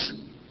reigns,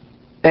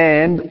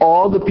 and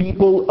all the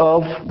people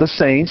of the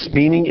saints,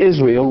 meaning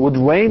Israel, would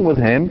reign with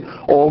Him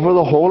over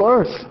the whole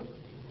earth?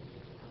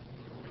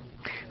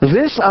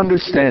 This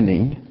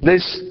understanding,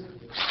 this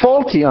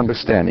faulty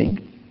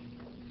understanding,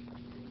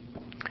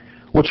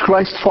 which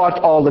Christ fought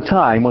all the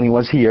time when He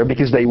was here,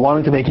 because they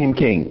wanted to make Him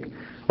king,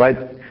 right?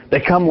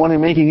 They come wanting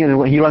to make Him king,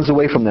 and He runs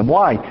away from them.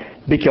 Why?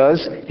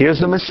 Because here's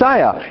the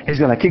Messiah. He's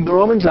going to kick the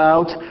Romans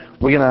out.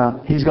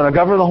 He's going to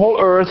govern the whole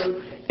earth.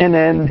 And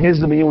then His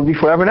dominion will be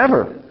forever and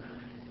ever.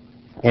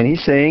 And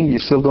He's saying, you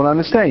still don't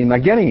understand. You're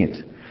not getting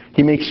it.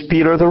 He makes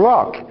Peter the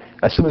rock.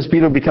 As soon as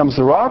Peter becomes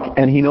the rock,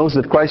 and he knows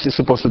that Christ is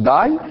supposed to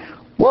die,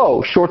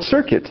 whoa, short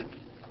circuit.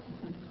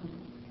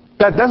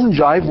 That doesn't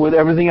jive with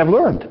everything I've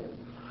learned.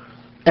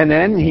 And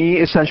then he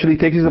essentially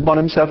takes it upon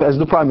himself as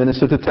the prime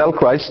minister to tell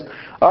Christ,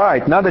 all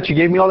right, now that you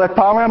gave me all that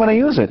power, I'm going to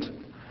use it.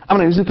 I'm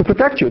going to use it to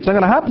protect you. It's not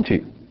going to happen to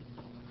you.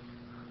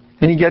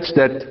 And he gets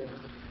that,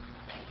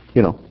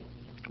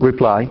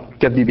 reply,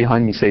 get thee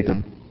behind me,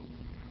 Satan.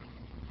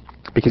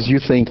 Because you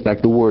think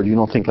like the Word, you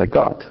don't think like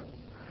God.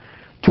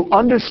 To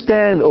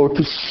understand or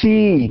to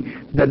see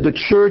that the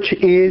church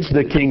is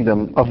the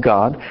kingdom of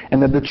God,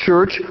 and that the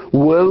church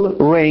will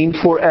reign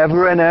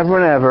forever and ever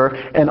and ever,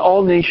 and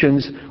all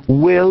nations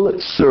will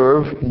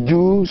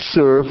do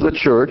serve the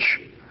church,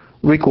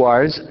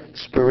 requires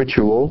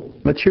spiritual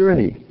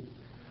maturity.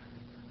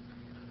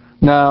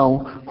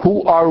 Now,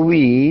 who are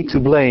we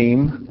to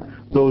blame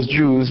those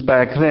Jews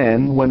back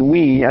then when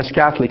we, as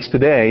Catholics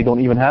today, don't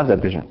even have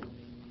that vision?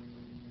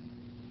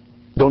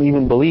 Don't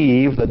even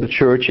believe that the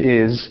church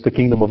is the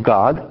kingdom of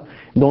God.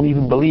 Don't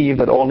even believe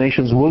that all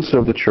nations will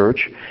serve the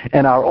church,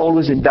 and are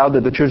always in doubt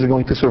that the church is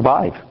going to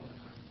survive.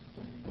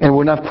 And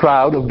we're not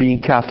proud of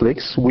being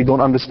Catholics. We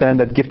don't understand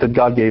that gift that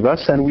God gave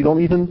us, and we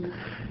don't even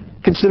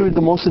consider it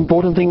the most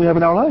important thing we have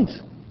in our lives.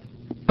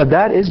 But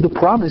that is the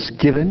promise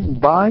given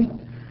by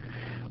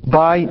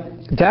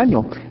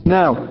Daniel.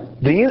 Now,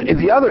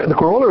 the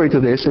corollary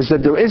to this is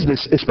that there is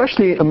this,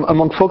 especially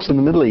among folks in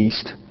the Middle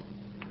East,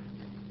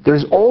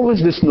 there's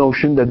always this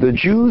notion that the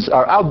Jews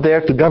are out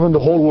there to govern the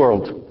whole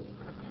world.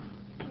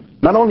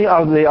 Not only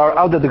are they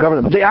out there to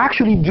govern, but they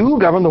actually do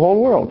govern the whole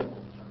world.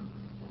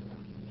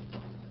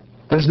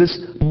 There's this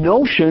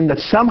notion that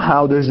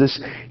somehow there's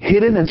this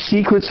hidden and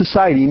secret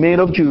society made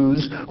of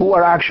Jews who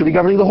are actually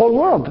governing the whole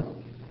world,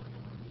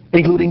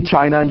 including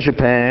China and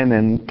Japan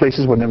and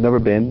places where they've never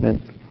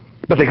been.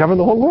 But they govern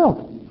the whole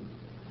world.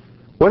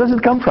 Where does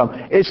it come from?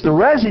 It's the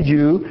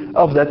residue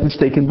of that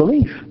mistaken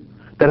belief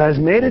that has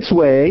made its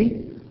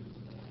way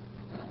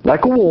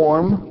like a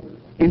worm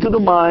into the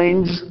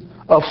minds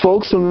of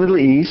folks from the Middle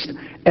East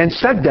and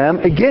set them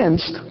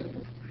against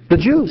the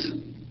Jews.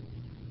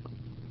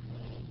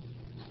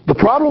 The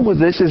problem with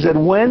this is that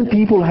when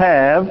people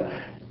have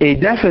a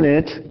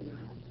definite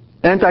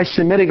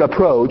anti-Semitic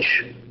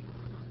approach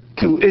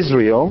to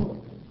Israel,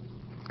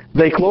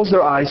 they close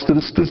their eyes to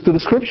the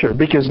Scripture,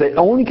 because they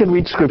only can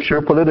read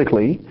Scripture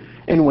politically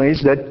in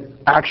ways that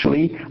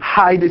actually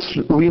hide its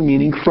real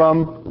meaning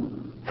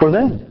for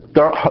them.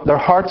 Their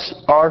hearts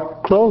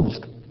are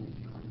closed.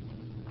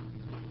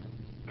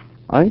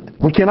 Right?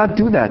 We cannot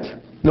do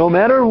that. No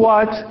matter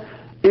what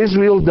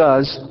Israel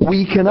does,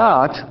 we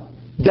cannot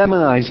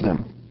demonize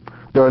them.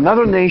 They're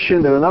another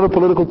nation, they're another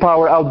political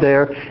power out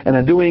there, and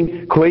they're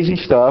doing crazy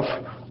stuff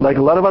like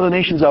a lot of other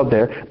nations out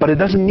there, but it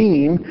doesn't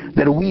mean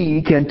that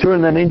we can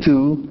turn them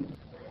into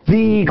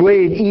the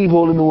great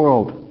evil in the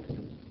world.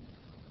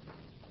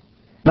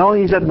 Not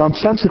only is that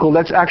nonsensical,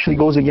 that actually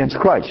goes against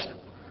Christ.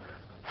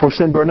 For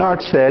St.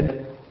 Bernard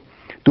said,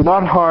 "Do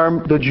not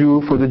harm the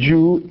Jew, for the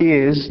Jew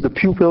is the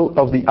pupil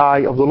of the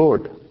eye of the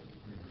Lord."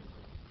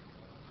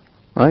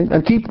 Right?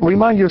 And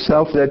remind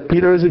yourself that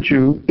Peter is a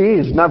Jew,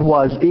 not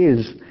was,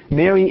 is.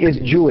 Mary is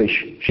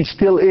Jewish. She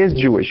still is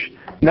Jewish.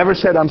 Never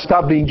said, "I'm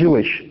stopped being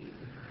Jewish."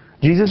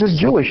 Jesus is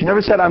Jewish. He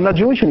never said, "I'm not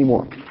Jewish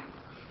anymore."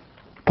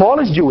 Paul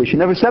is Jewish. He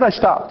never said, "I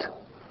stopped."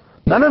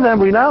 None of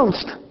them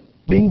renounced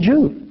being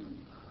Jew.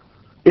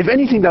 If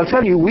anything, they'll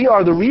tell you, we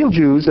are the real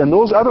Jews, and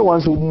those other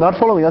ones who are not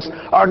following us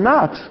are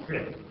not.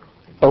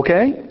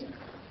 Okay?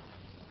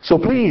 So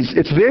please,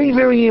 it's very,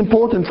 very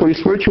important for your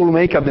spiritual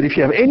makeup that if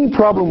you have any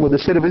problem with the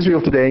state of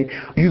Israel today,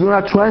 you do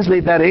not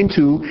translate that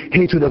into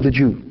hatred of the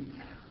Jew.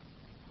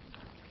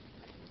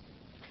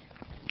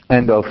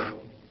 End of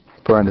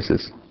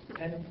parenthesis.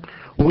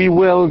 We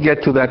will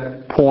get to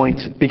that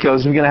point,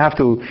 because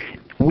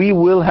we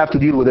will have to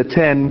deal with the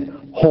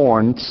 10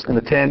 horns and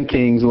the 10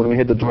 kings when we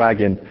hit the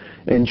dragon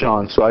in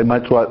John. So I'm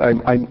going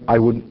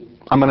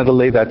to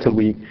delay that till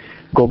we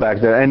go back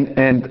there.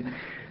 And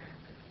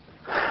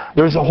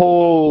there's a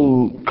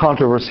whole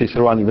controversy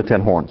surrounding the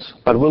 10 horns,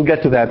 but we'll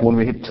get to that when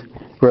we hit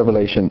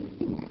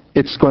Revelation.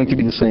 It's going to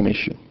be the same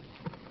issue.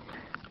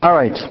 All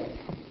right.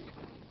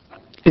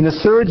 In the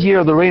 3rd year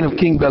of the reign of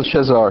King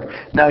Belshazzar.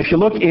 Now, if you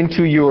look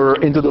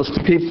into those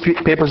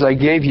papers I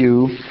gave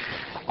you,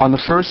 on the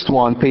first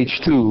one, page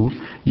 2,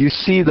 you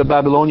see the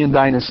Babylonian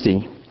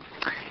dynasty,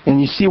 and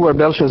you see where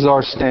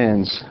Belshazzar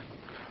stands.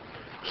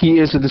 He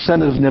is a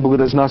descendant of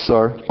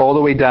Nebuchadnezzar, all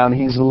the way down.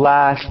 He's the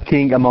last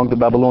king among the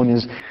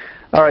Babylonians.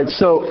 All right,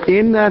 so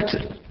in that,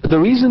 the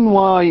reason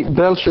why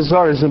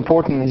Belshazzar is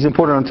important, he's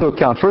important on 2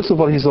 accounts. First of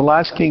all, he's the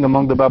last king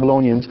among the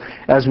Babylonians,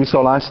 as we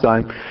saw last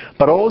time.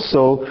 But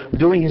also,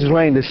 during his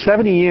reign, the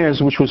 70 years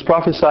which was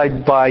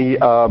prophesied by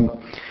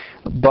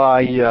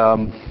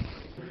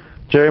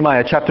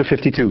Jeremiah chapter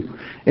 52.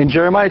 In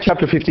Jeremiah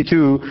chapter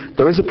 52,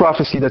 there is a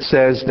prophecy that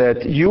says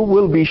that you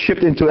will be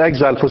shipped into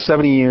exile for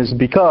 70 years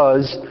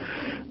because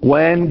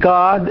when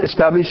God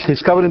established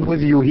His covenant with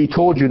you, He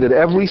told you that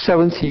every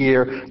 7th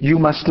year you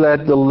must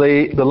let the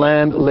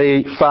land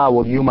lay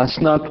fallow. You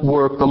must not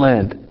work the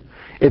land.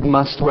 It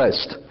must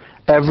rest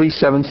every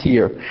 7th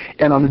year.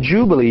 And on the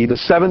Jubilee,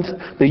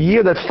 the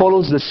year that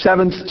follows the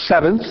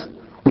 7th,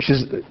 which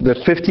is the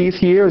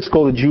 50th year, it's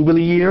called the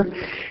Jubilee year.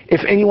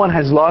 If anyone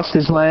has lost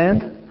his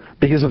land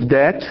because of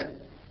debt,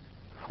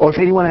 or if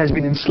anyone has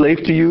been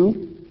enslaved to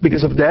you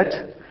because of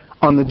debt,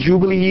 on the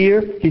Jubilee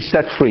year, he's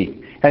set free.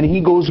 And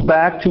he goes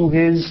back to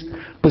his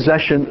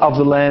possession of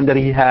the land that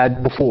he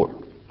had before.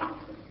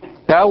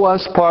 That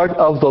was part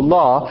of the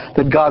law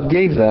that God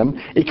gave them.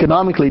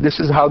 Economically, this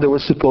is how they were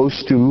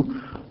supposed to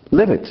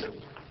live it.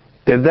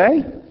 Did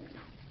they?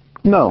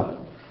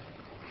 No.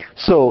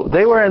 So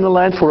they were in the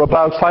land for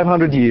about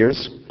 500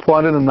 years,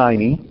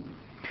 490,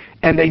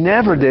 and they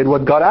never did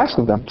what God asked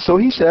of them. So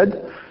He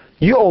said,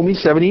 you owe me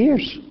 70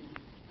 years.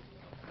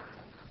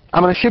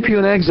 I'm going to ship you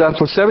in exile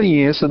for 70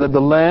 years so that the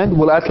land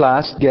will at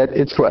last get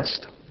its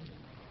rest.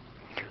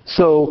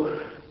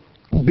 So,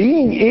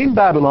 being in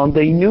Babylon,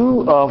 they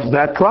knew of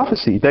that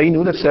prophecy. They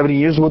knew that 70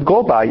 years would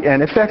go by.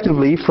 And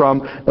effectively,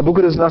 from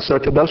Nebuchadnezzar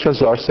to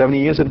Belshazzar, 70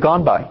 years had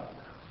gone by.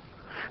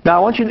 Now, I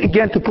want you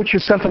again to put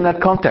yourself in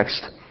that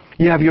context.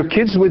 You have your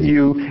kids with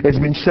you. It's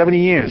been 70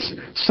 years.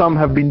 Some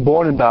have been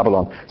born in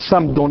Babylon.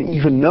 Some don't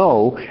even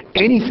know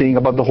anything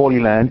about the Holy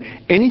Land,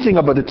 anything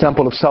about the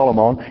Temple of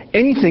Solomon,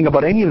 anything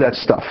about any of that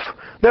stuff.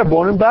 They're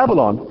born in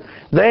Babylon.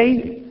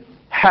 They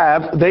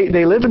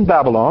live in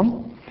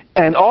Babylon,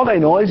 and all they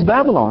know is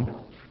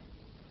Babylon.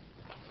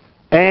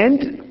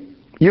 And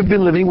you've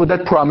been living with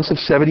that promise of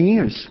 70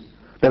 years.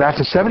 That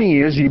after 70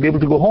 years, you'll be able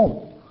to go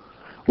home.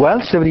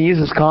 Well, 70 years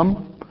has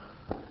come,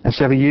 and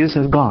 70 years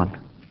has gone.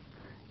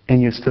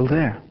 And you're still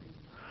there.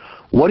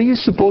 What do you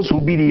suppose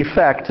will be the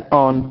effect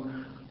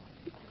on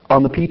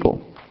the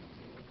people?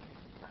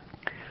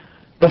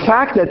 The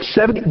fact that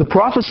the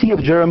prophecy of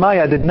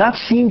Jeremiah did not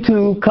seem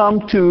to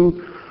come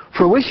to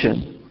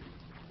fruition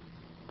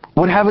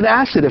would have an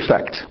acid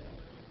effect.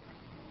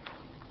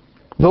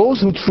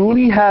 Those who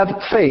truly have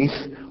faith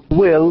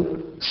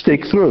will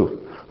stick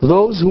through.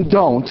 Those who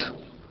don't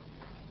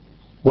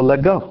will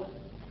let go.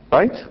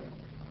 Right?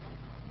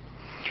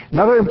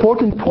 Another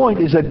important point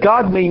is that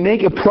God may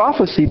make a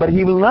prophecy, but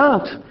He will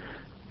not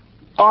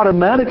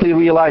automatically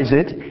realize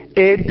it.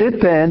 It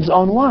depends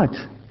on what?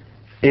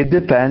 It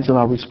depends on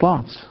our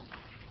response.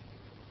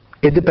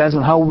 It depends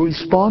on how we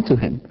respond to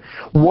Him.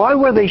 Why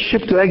were they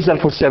shipped to exile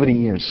for 70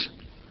 years?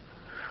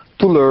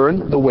 To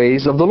learn the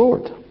ways of the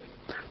Lord.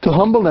 To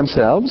humble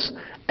themselves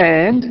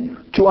and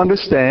to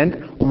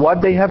understand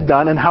what they have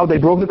done and how they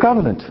broke the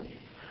covenant.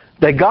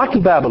 They got to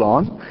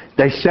Babylon,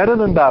 they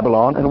settled in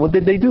Babylon, and what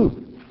did they do?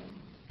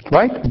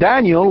 Right?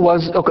 Daniel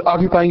was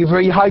occupying a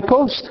very high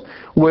post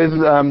with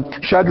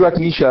Shadrach,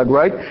 Meshach,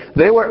 right?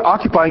 They were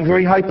occupying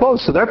very high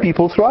posts, so their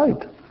people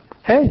thrived.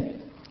 Hey,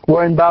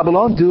 we're in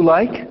Babylon, do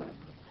like.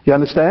 You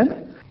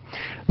understand?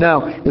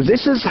 Now,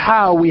 this is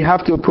how we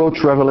have to approach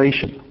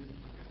Revelation.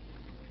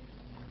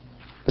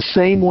 The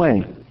same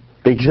way,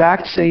 the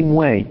exact same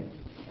way,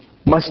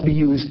 must be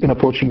used in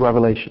approaching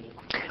Revelation.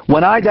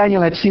 When I,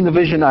 Daniel, had seen the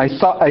vision, I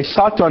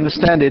sought to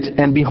understand it,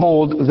 and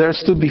behold, there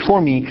stood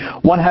before me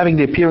one having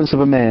the appearance of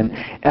a man.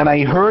 And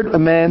I heard a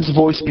man's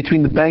voice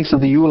between the banks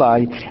of the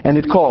Ulai, and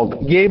it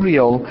called,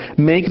 Gabriel,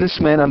 make this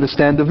man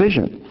understand the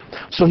vision.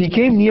 So he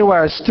came near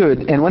where I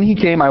stood, and when he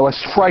came, I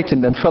was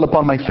frightened and fell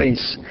upon my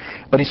face.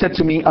 But he said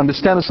to me,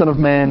 understand, O Son of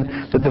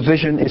Man, that the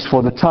vision is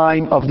for the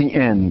time of the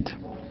end.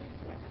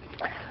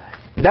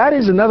 That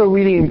is another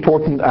really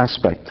important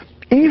aspect.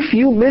 If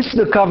you miss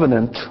the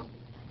covenant,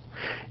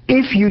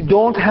 if you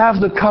don't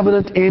have the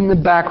covenant in the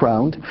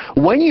background,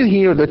 when you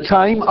hear the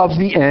time of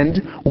the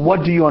end,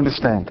 what do you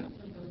understand?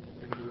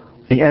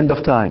 The end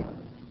of time.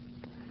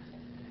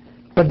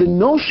 But the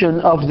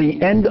notion of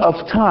the end of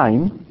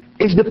time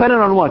is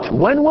dependent on what?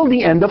 When will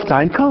the end of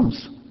time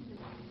comes?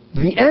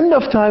 The end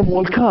of time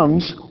will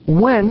comes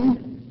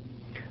when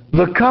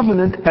the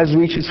covenant has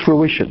reached its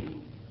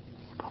fruition.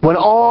 When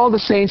all the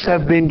saints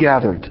have been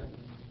gathered.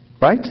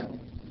 Right?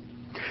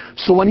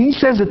 So when he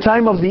says the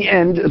time of the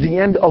end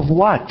of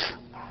what?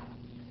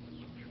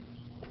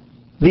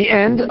 The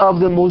end of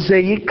the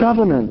Mosaic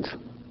covenant.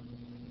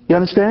 You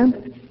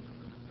understand?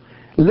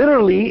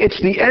 Literally, it's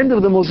the end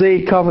of the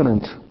Mosaic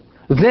covenant.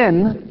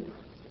 Then,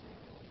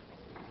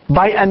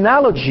 by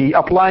analogy,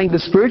 applying the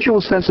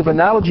spiritual sense of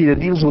analogy that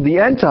deals with the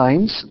end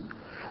times,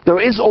 there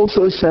is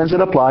also a sense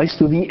that applies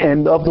to the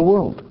end of the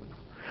world.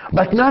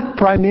 But not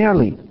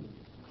primarily.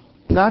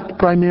 Not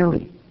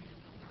primarily.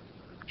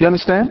 You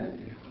understand?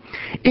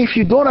 If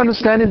you don't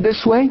understand it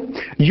this way,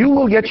 you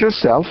will get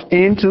yourself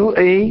into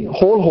a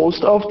whole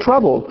host of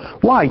trouble.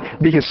 Why?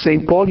 Because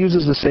St. Paul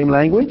uses the same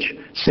language.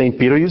 St.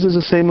 Peter uses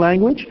the same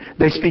language.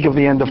 They speak of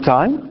the end of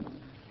time.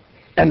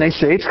 And they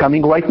say it's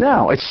coming right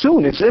now. It's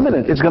soon. It's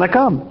imminent. It's going to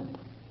come.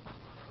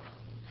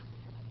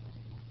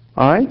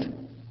 Alright?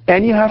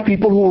 And you have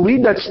people who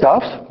read that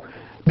stuff.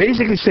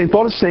 Basically, St.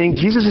 Paul is saying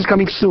Jesus is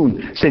coming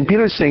soon. St.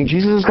 Peter is saying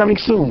Jesus is coming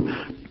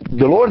soon.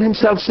 The Lord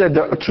Himself said,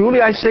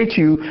 truly I say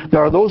to you,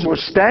 there are those who are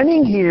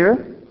standing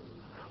here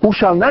who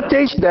shall not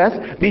taste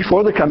death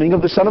before the coming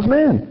of the Son of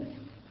Man.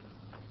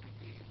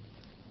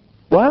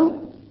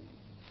 Well,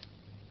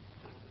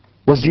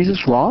 was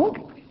Jesus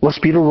wrong? Was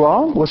Peter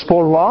wrong? Was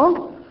Paul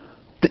wrong?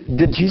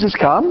 Did Jesus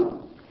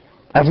come?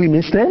 Have we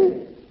missed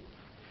Him?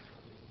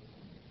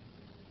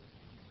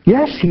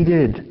 Yes, He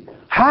did.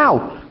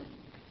 How?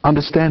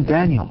 Understand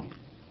Daniel.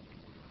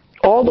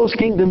 All those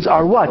kingdoms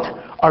are what?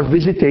 Are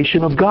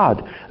visitation of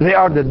God. They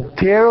are the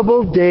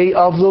terrible day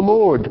of the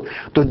Lord.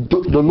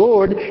 The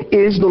Lord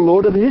is the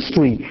Lord of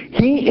history.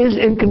 He is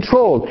in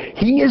control.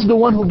 He is the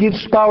one who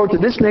gives power to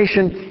this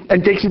nation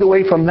and takes it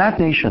away from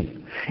that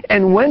nation.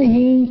 And when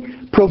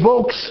He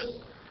provokes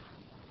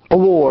a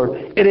war,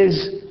 it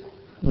is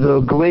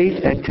the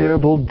great and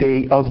terrible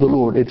day of the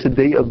Lord. It's a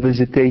day of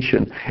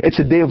visitation. It's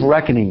a day of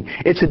reckoning.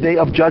 It's a day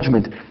of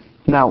judgment.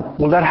 Now,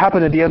 will that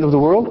happen at the end of the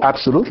world?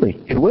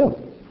 Absolutely, it will.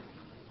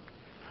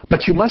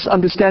 But you must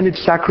understand it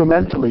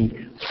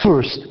sacramentally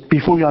first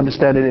before you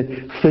understand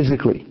it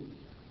physically.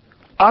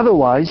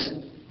 Otherwise,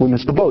 we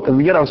miss the boat. And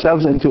we get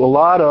ourselves into a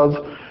lot of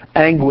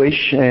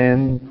anguish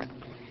and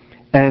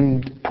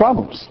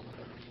problems.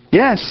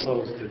 Yes.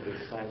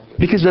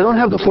 Because they don't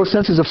have the four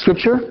senses of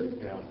Scripture.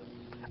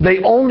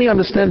 They only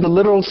understand the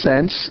literal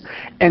sense.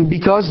 And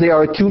because they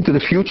are attuned to the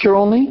future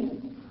only,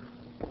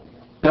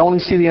 they only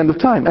see the end of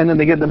time, and then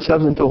they get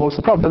themselves into a host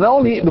of problems. But not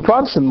only the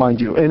Protestant, mind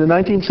you. In the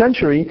 19th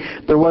century,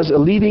 there was a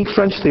leading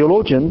French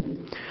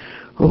theologian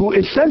who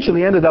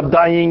essentially ended up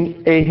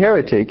dying a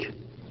heretic.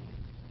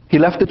 He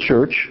left the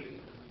church.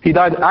 He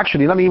died,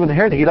 actually, not even a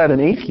heretic, he died an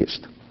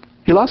atheist.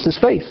 He lost his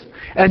faith.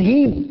 And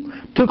he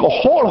took a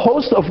whole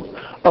host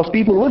of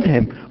people with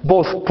him,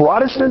 both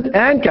Protestant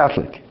and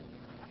Catholic,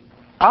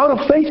 out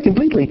of faith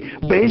completely,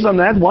 based on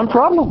that one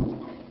problem.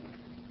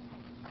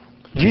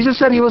 Jesus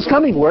said He was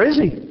coming. Where is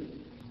He?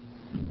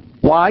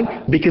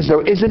 Why? Because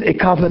there isn't a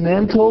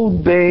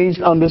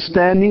covenantal-based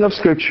understanding of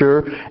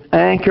Scripture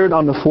anchored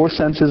on the four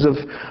senses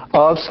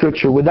of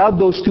Scripture. Without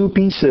those two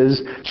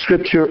pieces,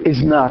 Scripture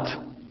is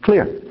not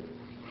clear.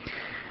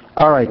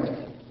 All right.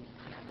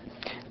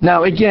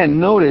 Now again,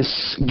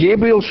 notice,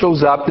 Gabriel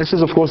shows up. This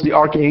is, of course, the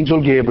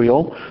Archangel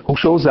Gabriel who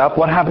shows up.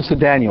 What happens to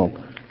Daniel?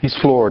 He's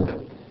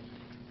floored.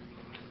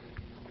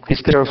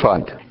 He's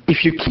terrified.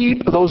 If you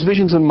keep those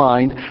visions in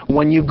mind,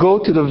 when you go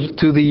to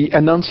the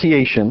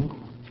Annunciation,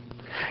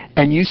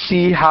 and you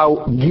see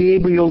how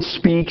Gabriel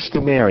speaks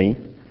to Mary,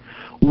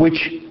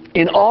 which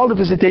in all the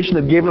visitation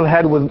that Gabriel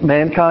had with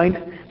mankind,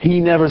 he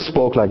never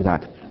spoke like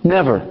that.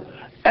 Never.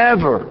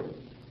 Ever.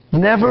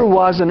 Never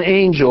was an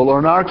angel or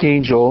an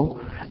archangel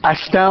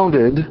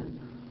astounded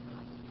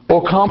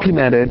or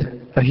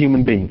complimented a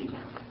human being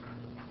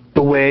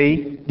the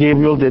way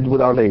Gabriel did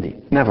with Our Lady.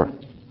 Never.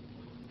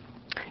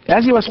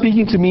 As he was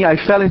speaking to me, I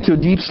fell into a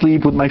deep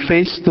sleep with my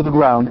face to the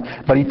ground,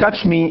 but he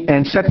touched me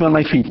and set me on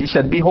my feet. He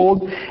said,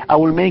 "Behold, I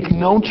will make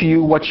known to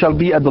you what shall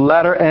be at the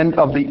latter end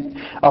of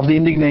the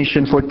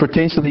indignation, for it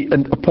pertains to the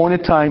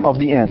appointed time of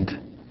the end."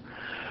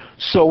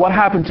 So what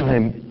happened to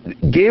him?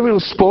 Gabriel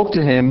spoke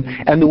to him,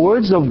 and the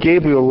words of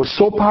Gabriel were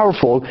so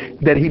powerful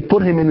that he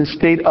put him in a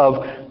state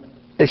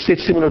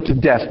similar to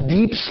death.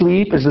 Deep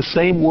sleep is the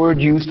same word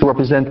used to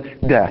represent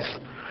death.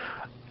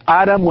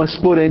 Adam was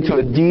put into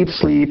a deep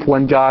sleep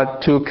when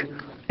God took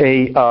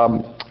a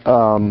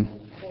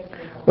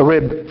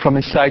rib from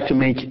his side to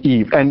make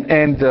Eve.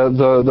 And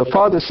the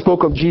Father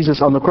spoke of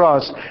Jesus on the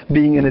cross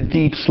being in a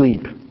deep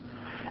sleep.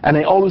 And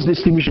they always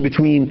distinguish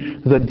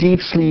between the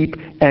deep sleep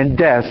and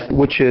death,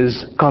 which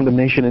is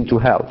condemnation into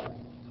hell.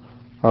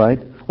 All right?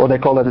 Or they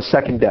call it a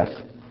second death.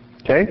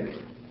 Okay?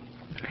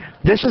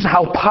 This is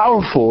how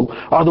powerful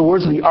are the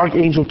words of the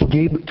archangel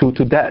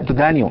to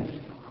Daniel.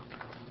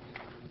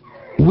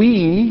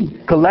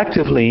 We,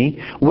 collectively,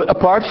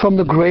 apart from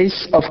the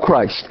grace of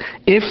Christ,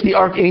 if the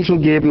archangel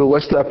Gabriel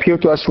was to appear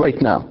to us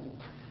right now,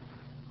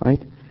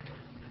 right?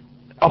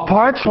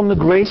 Apart from the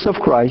grace of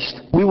Christ,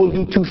 we will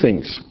do two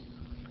things.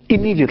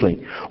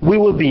 Immediately. We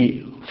will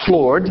be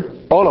floored,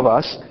 all of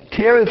us,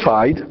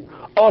 terrified,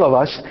 all of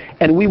us,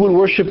 and we will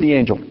worship the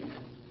angel.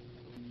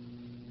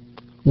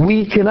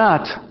 We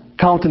cannot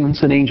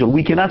countenance an angel.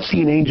 We cannot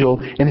see an angel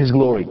in his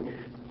glory.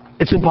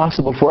 It's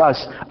impossible for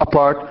us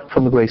apart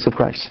from the grace of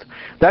Christ.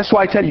 That's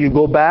why I tell you,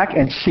 go back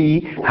and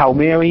see how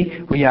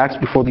Mary reacts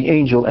before the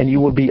angel, and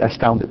you will be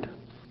astounded.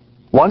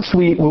 Once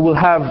we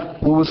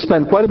will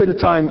spend quite a bit of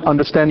time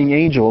understanding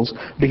angels,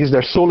 because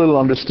they're so little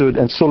understood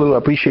and so little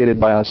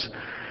appreciated by us.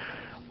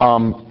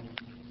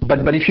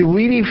 But if you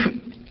really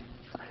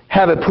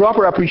have a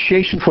proper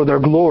appreciation for their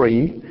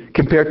glory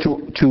compared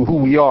to who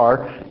we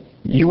are,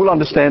 you will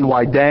understand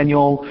why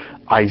Daniel,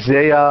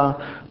 Isaiah,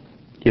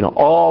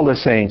 all the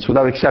saints,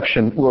 without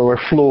exception, were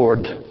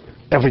floored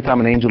every time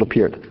an angel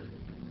appeared.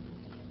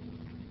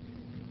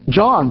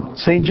 John,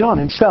 St. John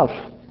himself,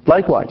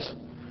 likewise.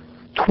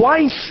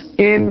 Twice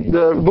in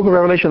the book of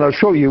Revelation, I'll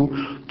show you,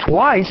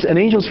 twice an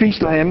angel speaks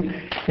to him,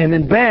 and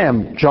then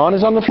bam, John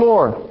is on the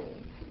floor.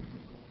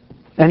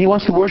 And he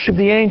wants to worship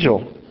the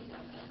angel.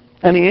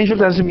 And the angel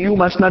tells him, "You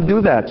must not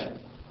do that."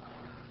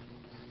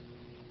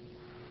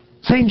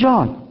 St.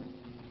 John,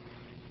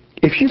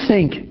 if you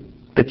think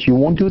that you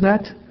won't do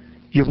that,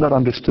 you've not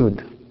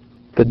understood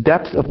the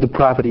depth of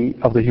depravity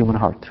of the human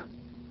heart.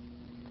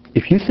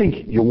 If you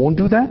think you won't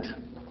do that,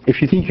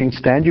 if you think you can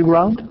stand your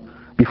ground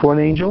before an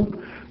angel,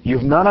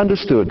 you've not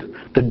understood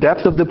the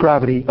depth of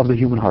depravity of the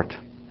human heart.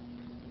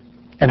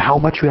 And how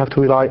much we have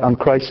to rely on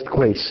Christ's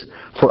grace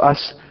for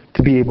us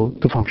to be able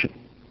to function.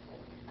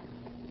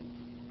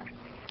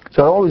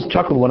 So I always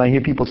chuckle when I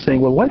hear people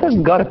saying, "Well, why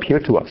doesn't God appear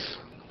to us?"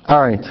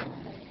 All right.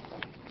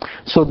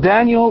 So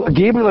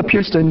Gabriel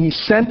appears to him. He's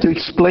sent to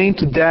explain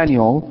to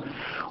Daniel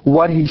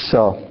what he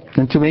saw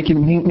and to make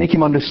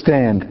him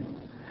understand.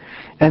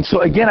 And so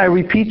again, I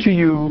repeat to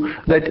you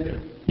that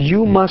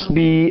you must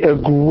be a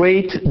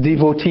great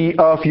devotee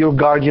of your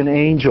guardian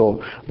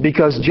angel,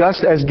 because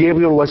just as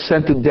Gabriel was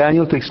sent to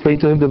Daniel to explain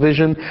to him the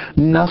vision,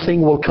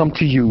 nothing will come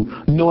to you,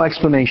 no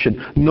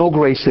explanation, no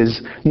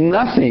graces,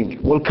 nothing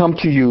will come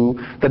to you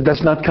that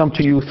does not come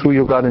to you through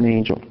your guardian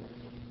angel.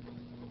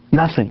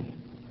 Nothing.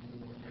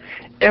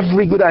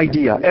 Every good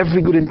idea,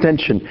 every good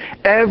intention,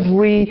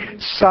 every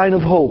sign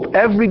of hope,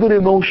 every good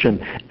emotion,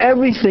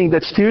 everything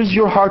that steers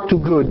your heart to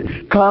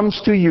good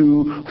comes to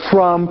you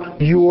from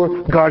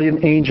your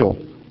guardian angel.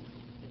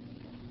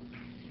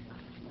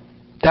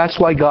 That's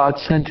why God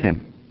sent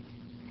him.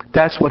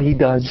 That's what he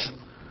does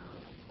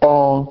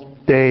all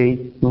day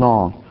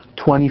long.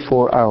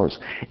 24 hours.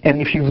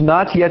 And if you've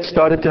not yet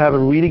started to have a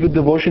really good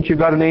devotion to your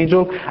guardian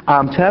angel,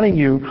 I'm telling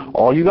you,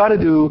 all you got to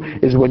do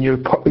is when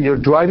you're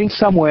driving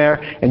somewhere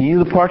and you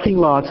need a parking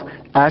lot,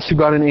 ask your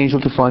guardian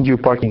angel to find you a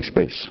parking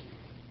space.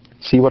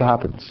 See what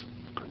happens.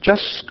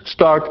 Just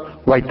start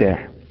right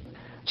there.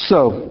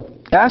 So,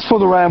 as for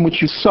the ram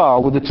which you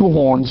saw with the two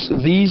horns,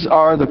 these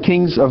are the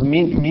kings of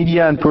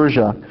Media and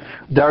Persia,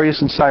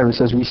 Darius and Cyrus,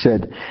 as we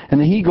said. And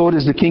the he-goat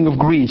is the king of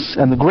Greece,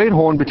 and the great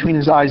horn between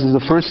his eyes is the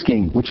first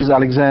king, which is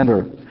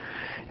Alexander.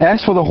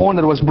 As for the horn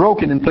that was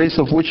broken, in place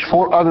of which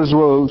four others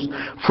arose,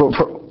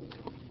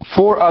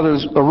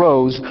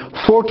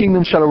 four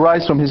kingdoms shall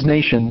arise from his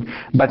nation,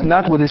 but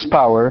not with his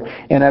power.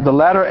 And at the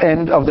latter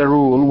end of their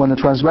rule, when the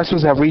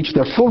transgressors have reached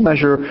their full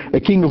measure, a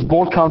king of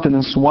bold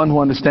countenance, one who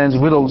understands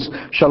riddles,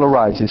 shall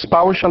arise. His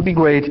power shall be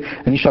great,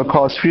 and he shall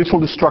cause fearful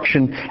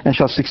destruction, and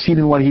shall succeed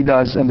in what he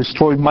does, and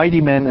destroy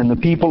mighty men and the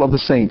people of the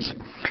saints.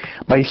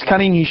 By his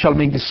cunning he shall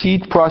make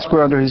deceit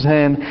prosper under his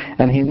hand,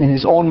 and in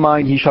his own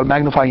mind he shall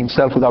magnify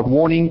himself without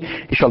warning.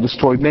 He shall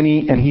destroy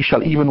many, and he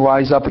shall even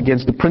rise up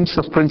against the prince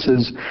of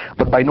princes,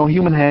 but by no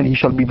human hand he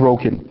shall be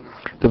broken.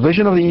 The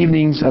vision of the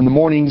evenings and the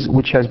mornings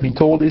which has been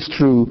told is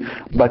true,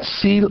 but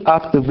seal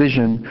up the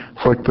vision,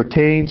 for it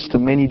pertains to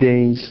many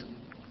days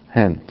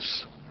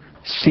hence.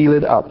 Seal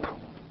it up.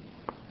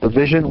 The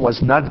vision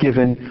was not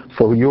given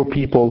for your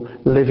people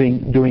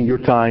living during your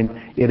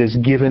time. It is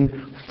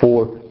given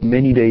for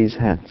many days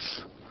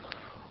hence.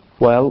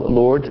 Well,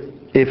 Lord,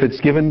 if it's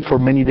given for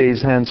many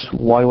days hence,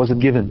 why was it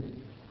given?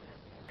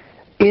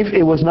 If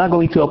it was not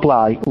going to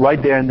apply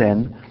right there and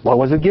then, why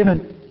was it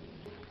given?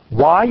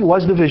 Why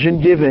was the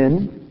vision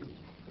given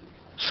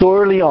so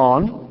early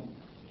on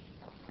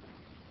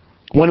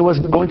when it was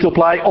going to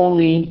apply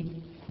only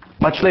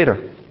much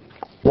later?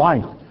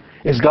 Why?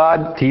 Is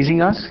God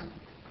teasing us?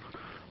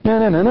 No.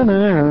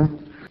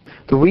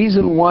 The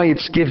reason why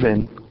it's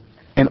given,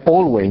 and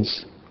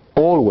always,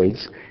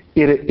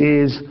 it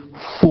is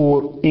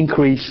for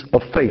increase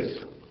of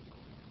faith.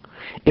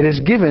 It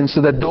is given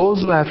so that those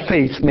who have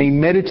faith may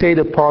meditate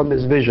upon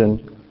this vision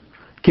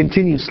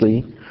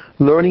continuously,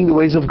 learning the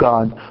ways of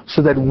God,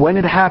 so that when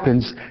it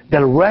happens,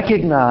 they'll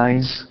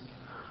recognize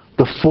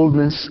the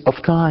fullness of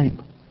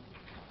time.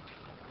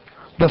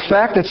 The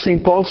fact that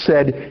St. Paul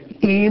said,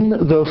 in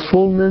the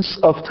fullness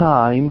of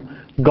time,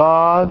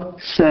 God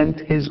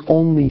sent His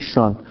only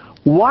Son.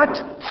 What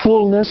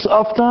fullness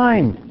of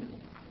time?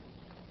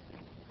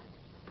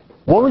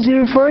 What was he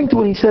referring to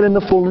when he said in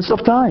the fullness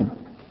of time?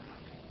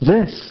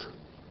 This.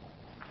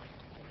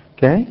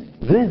 Okay?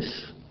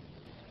 This.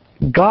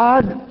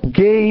 God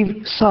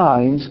gave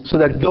signs so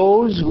that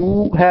those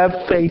who have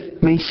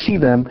faith may see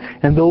them,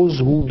 and those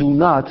who do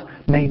not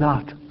may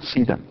not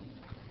see them.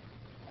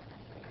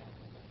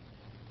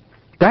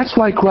 That's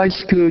why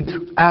Christ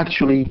could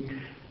actually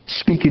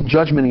speak in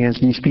judgment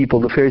against these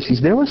people, the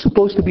Pharisees. They were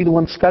supposed to be the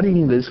ones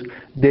studying this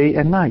day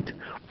and night,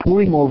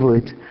 poring over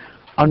it,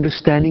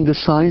 understanding the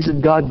signs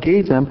that God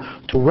gave them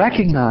to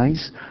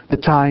recognize the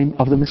time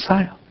of the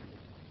Messiah,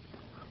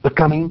 the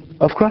coming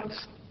of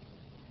Christ.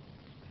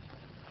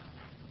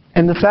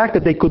 And the fact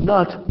that they could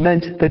not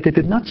meant that they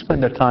did not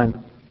spend their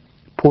time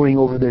poring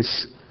over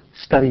this,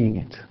 studying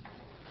it.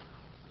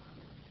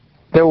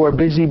 They were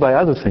busy by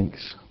other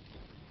things.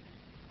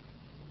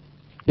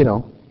 You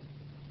know,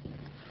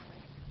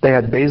 they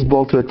had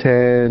baseball to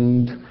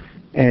attend,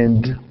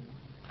 and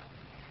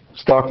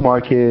stock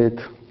market,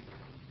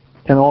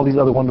 and all these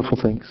other wonderful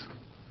things.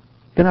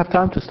 They didn't have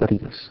time to study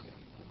this.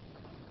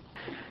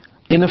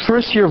 In the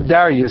first year of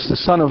Darius, the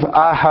son of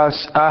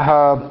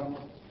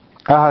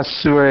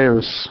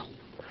Ahasuerus,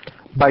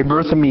 by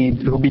birth a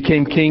Mede, who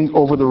became king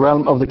over the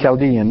realm of the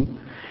Chaldean.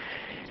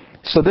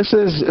 So this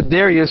is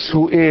Darius,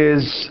 who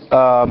is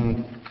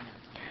the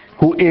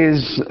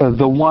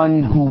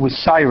one who with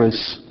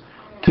Cyrus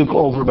took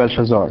over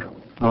Belshazzar.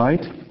 All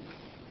right?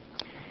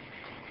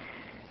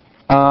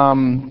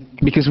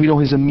 Because we know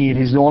he's a Mede.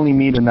 He's the only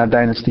Mede in that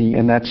dynasty,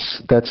 and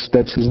that's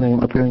his name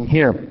appearing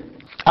here.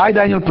 I,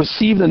 Daniel,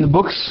 perceived in the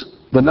books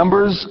the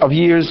numbers of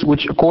years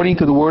which, according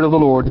to the word of the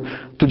Lord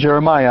to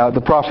Jeremiah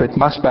the prophet,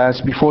 must pass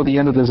before the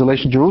end of the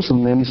desolation of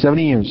Jerusalem, namely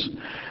 70 years.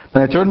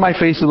 Then I turned my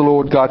face to the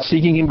Lord God,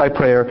 seeking Him by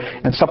prayer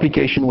and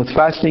supplication, with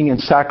fasting and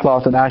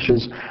sackcloth and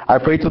ashes. I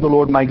prayed to the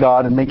Lord my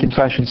God and made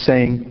confession,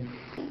 saying,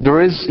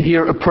 there is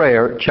here a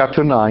prayer,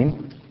 chapter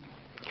 9.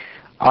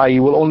 I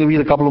will only read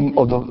a couple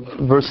of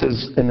the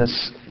verses in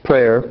this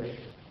prayer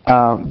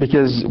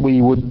because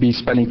we would be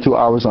spending 2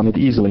 hours on it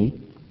easily.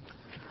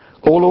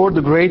 O Lord,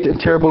 the great and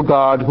terrible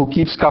God, who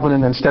keeps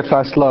covenant and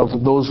steadfast love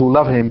with those who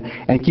love Him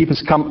and keep His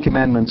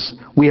commandments,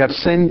 we have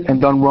sinned and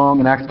done wrong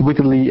and acted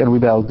wickedly and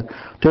rebelled.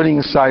 Turning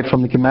aside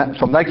from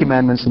Thy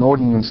commandments and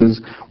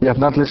ordinances, we have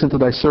not listened to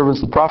Thy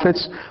servants the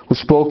prophets, who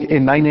spoke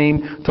in Thy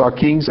name to our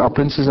kings, our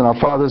princes, and our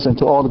fathers, and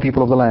to all the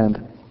people of the land.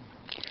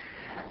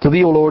 To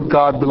Thee, O Lord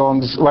God,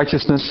 belongs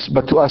righteousness,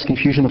 but to us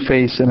confusion of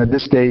face, and at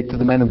this day to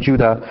the men of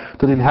Judah,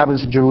 to the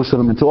inhabitants of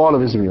Jerusalem, and to all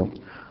of Israel.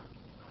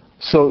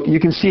 So you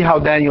can see how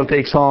Daniel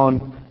takes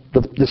on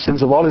the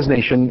sins of all his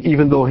nation,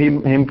 even though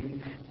him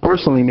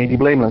personally may be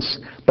blameless,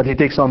 but he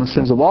takes on the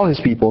sins of all his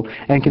people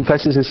and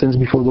confesses his sins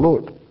before the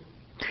Lord.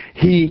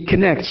 He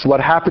connects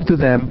what happened to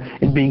them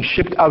in being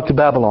shipped out to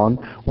Babylon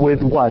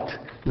with what?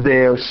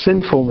 Their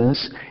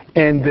sinfulness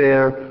and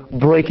their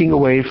breaking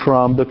away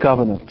from the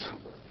covenant.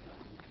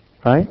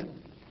 Right?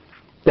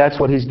 That's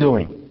what he's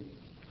doing.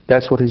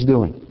 That's what he's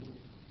doing.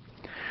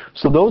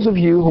 So those of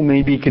you who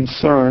may be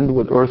concerned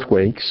with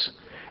earthquakes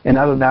and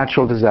other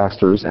natural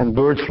disasters and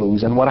bird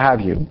flus and what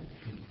have you,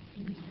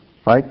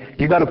 right?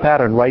 You got a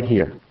pattern right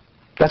here.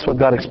 That's what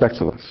God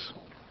expects of us.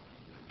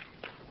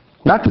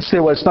 Not to say,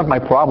 well, it's not my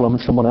problem,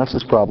 it's someone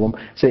else's problem.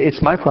 Say, it's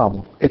my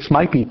problem. It's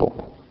my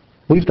people.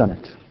 We've done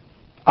it.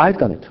 I've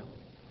done it.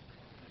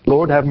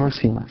 Lord, have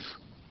mercy on us.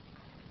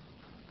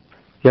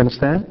 You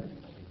understand?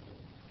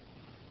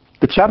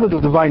 The chaplet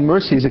of divine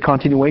mercy is a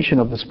continuation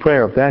of this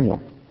prayer of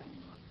Daniel.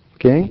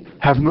 Okay?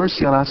 Have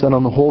mercy on us and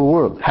on the whole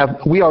world.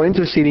 We are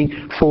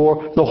interceding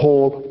for the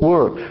whole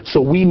world.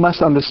 So we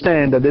must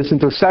understand that this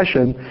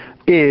intercession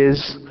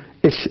is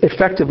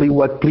effectively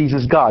what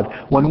pleases God.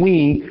 When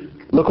we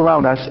look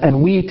around us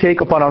and we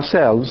take upon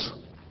ourselves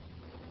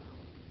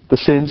the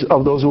sins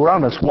of those who are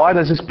around us. Why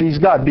does this please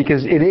God?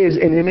 Because it is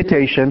an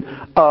imitation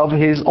of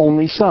His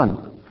only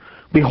Son.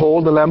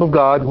 Behold the Lamb of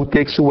God who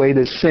takes away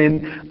the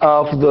sin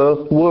of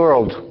the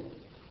world.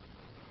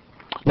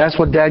 That's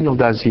what Daniel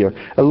does here.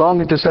 A long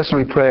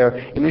intercessory prayer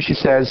in which he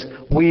says,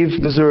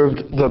 we've deserved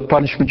the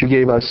punishment you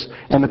gave us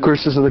and the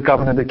curses of the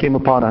covenant that came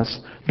upon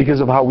us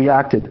because of how we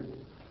acted.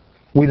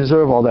 We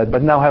deserve all that,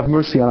 but now have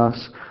mercy on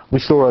us.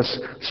 Restore us.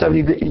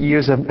 70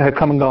 years have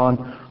come and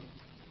gone.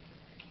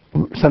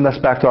 Send us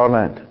back to our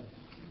land.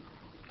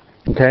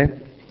 Okay?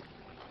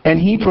 And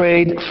he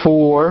prayed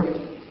for...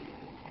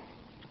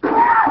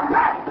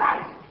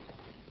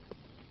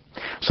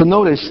 So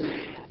notice...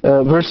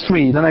 verse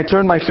 3, Then I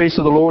turned my face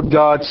to the Lord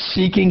God,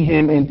 seeking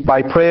Him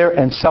by prayer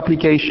and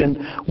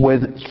supplication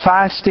with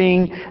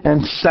fasting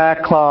and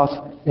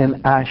sackcloth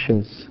and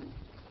ashes.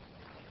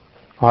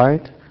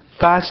 Alright?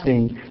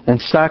 Fasting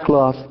and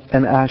sackcloth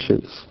and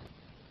ashes.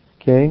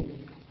 Okay?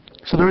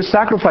 So there are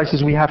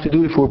sacrifices we have to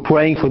do if we're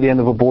praying for the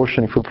end of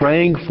abortion, if we're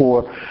praying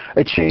for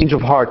a change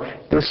of heart.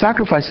 There are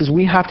sacrifices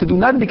we have to do,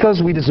 not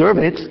because we deserve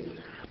it,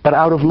 but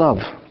out of love.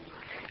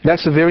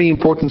 That's a very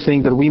important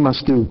thing that we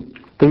must do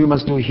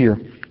here.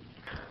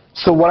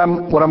 So what I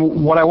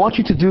want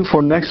you to do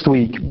for next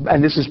week,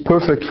 and this is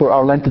perfect for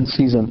our Lenten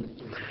season,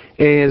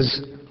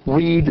 is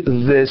read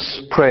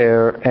this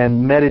prayer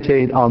and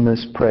meditate on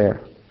this prayer.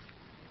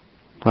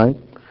 Right?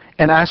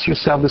 And ask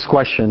yourself this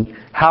question,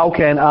 how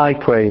can I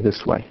pray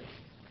this way?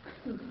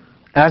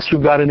 Ask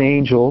your guardian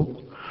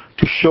angel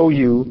to show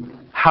you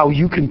how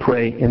you can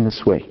pray in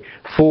this way.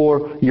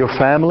 For your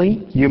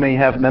family, you may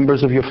have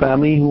members of your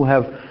family who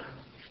have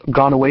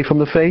gone away from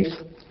the faith.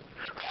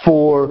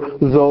 For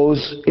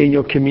those in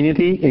your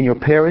community, in your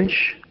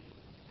parish.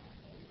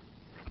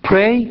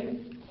 Pray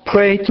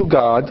to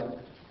God.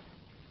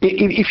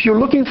 If you're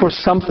looking for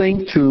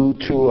something to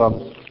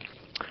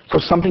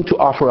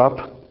offer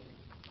up,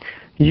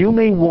 you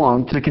may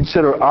want to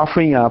consider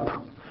offering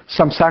up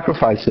some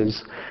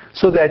sacrifices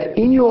so that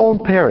in your own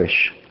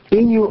parish,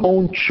 in your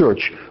own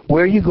church,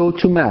 where you go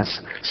to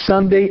Mass,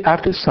 Sunday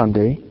after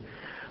Sunday,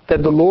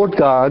 that the Lord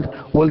God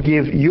will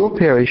give your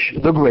parish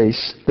the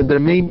grace that there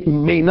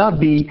may not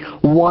be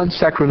one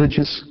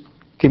sacrilegious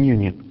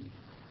communion.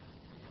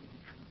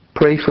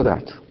 Pray for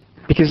that.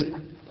 Because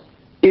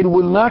it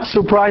will not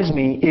surprise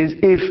me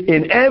if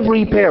in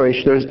every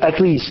parish there's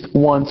at least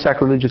one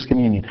sacrilegious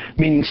communion.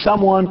 Meaning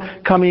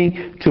someone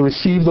coming to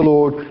receive the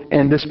Lord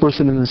and this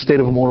person in a state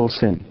of mortal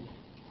sin.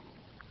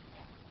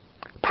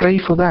 Pray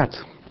for that.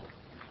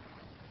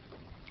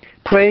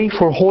 Pray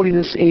for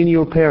holiness in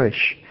your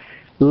parish.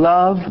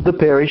 Love the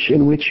parish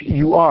in which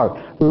you are.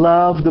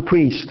 Love the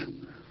priest.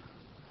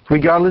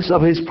 Regardless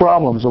of his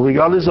problems or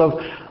regardless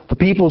of the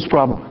people's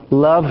problem.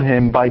 Love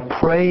him by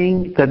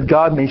praying that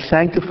God may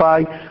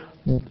sanctify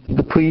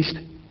the priest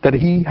that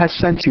He has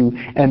sent you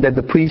and that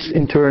the priest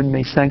in turn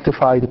may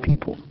sanctify the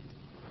people.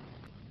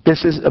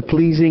 This is a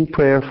pleasing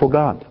prayer for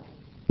God.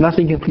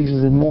 Nothing can please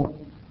Him more.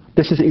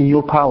 This is in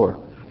your power.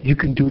 You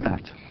can do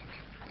that.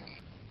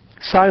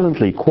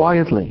 Silently,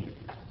 quietly.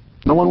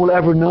 No one will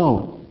ever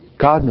know.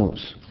 God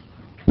knows.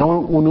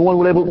 No one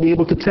will ever be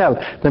able to tell.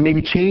 There may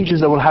be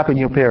changes that will happen in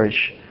your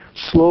parish.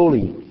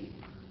 Slowly.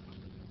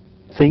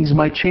 Things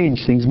might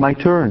change. Things might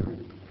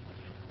turn.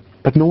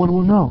 But no one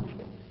will know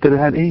that it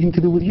had anything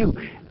to do with you.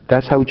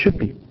 That's how it should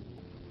be.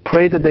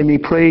 Pray that they may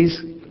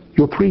praise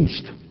your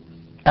priest.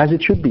 As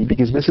it should be.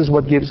 Because this is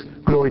what gives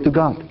glory to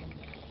God.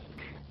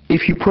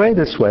 If you pray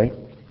this way,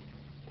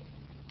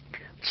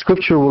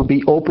 Scripture will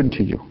be open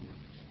to you.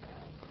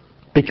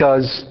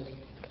 Because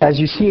as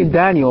you see in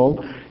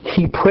Daniel,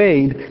 he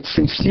prayed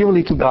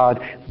sincerely to God.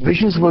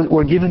 Visions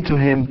were given to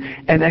him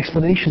and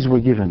explanations were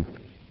given.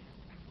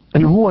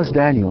 And who was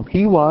Daniel?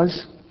 He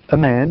was a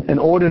man, an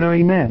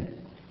ordinary man.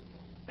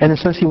 And in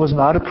a sense, he was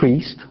not a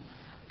priest.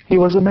 He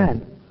was a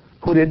man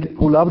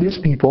who loved his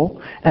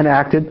people and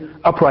acted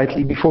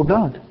uprightly before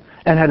God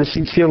and had a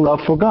sincere love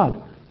for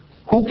God.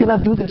 Who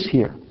cannot do this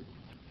here?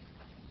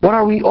 What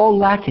are we all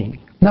lacking?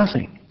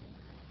 Nothing.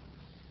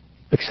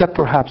 Except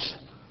perhaps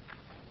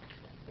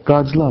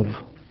God's love.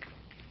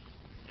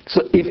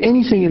 So if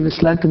anything in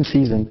this Lenten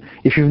season,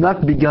 if you've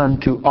not begun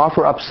to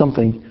offer up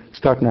something,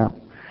 start now.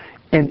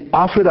 And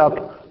offer it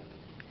up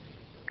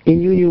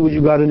in union with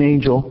your guardian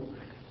angel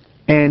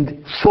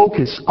and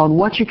focus on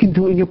what you can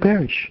do in your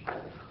parish.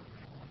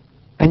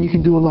 And you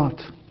can do a lot.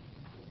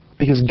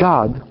 Because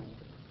God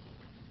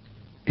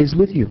is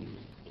with you.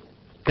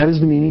 That is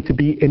the meaning to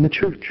be in the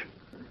church.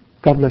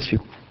 God bless you.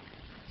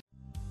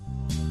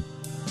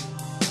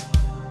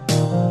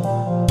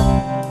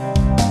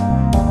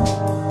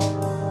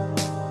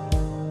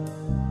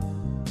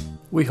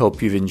 We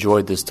hope you've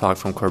enjoyed this talk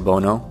from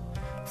Carbono.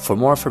 For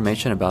more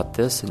information about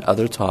this and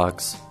other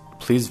talks,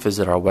 please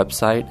visit our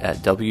website at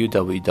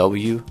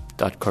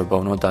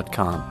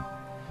www.carbono.com.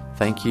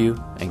 Thank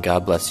you, and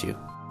God bless you.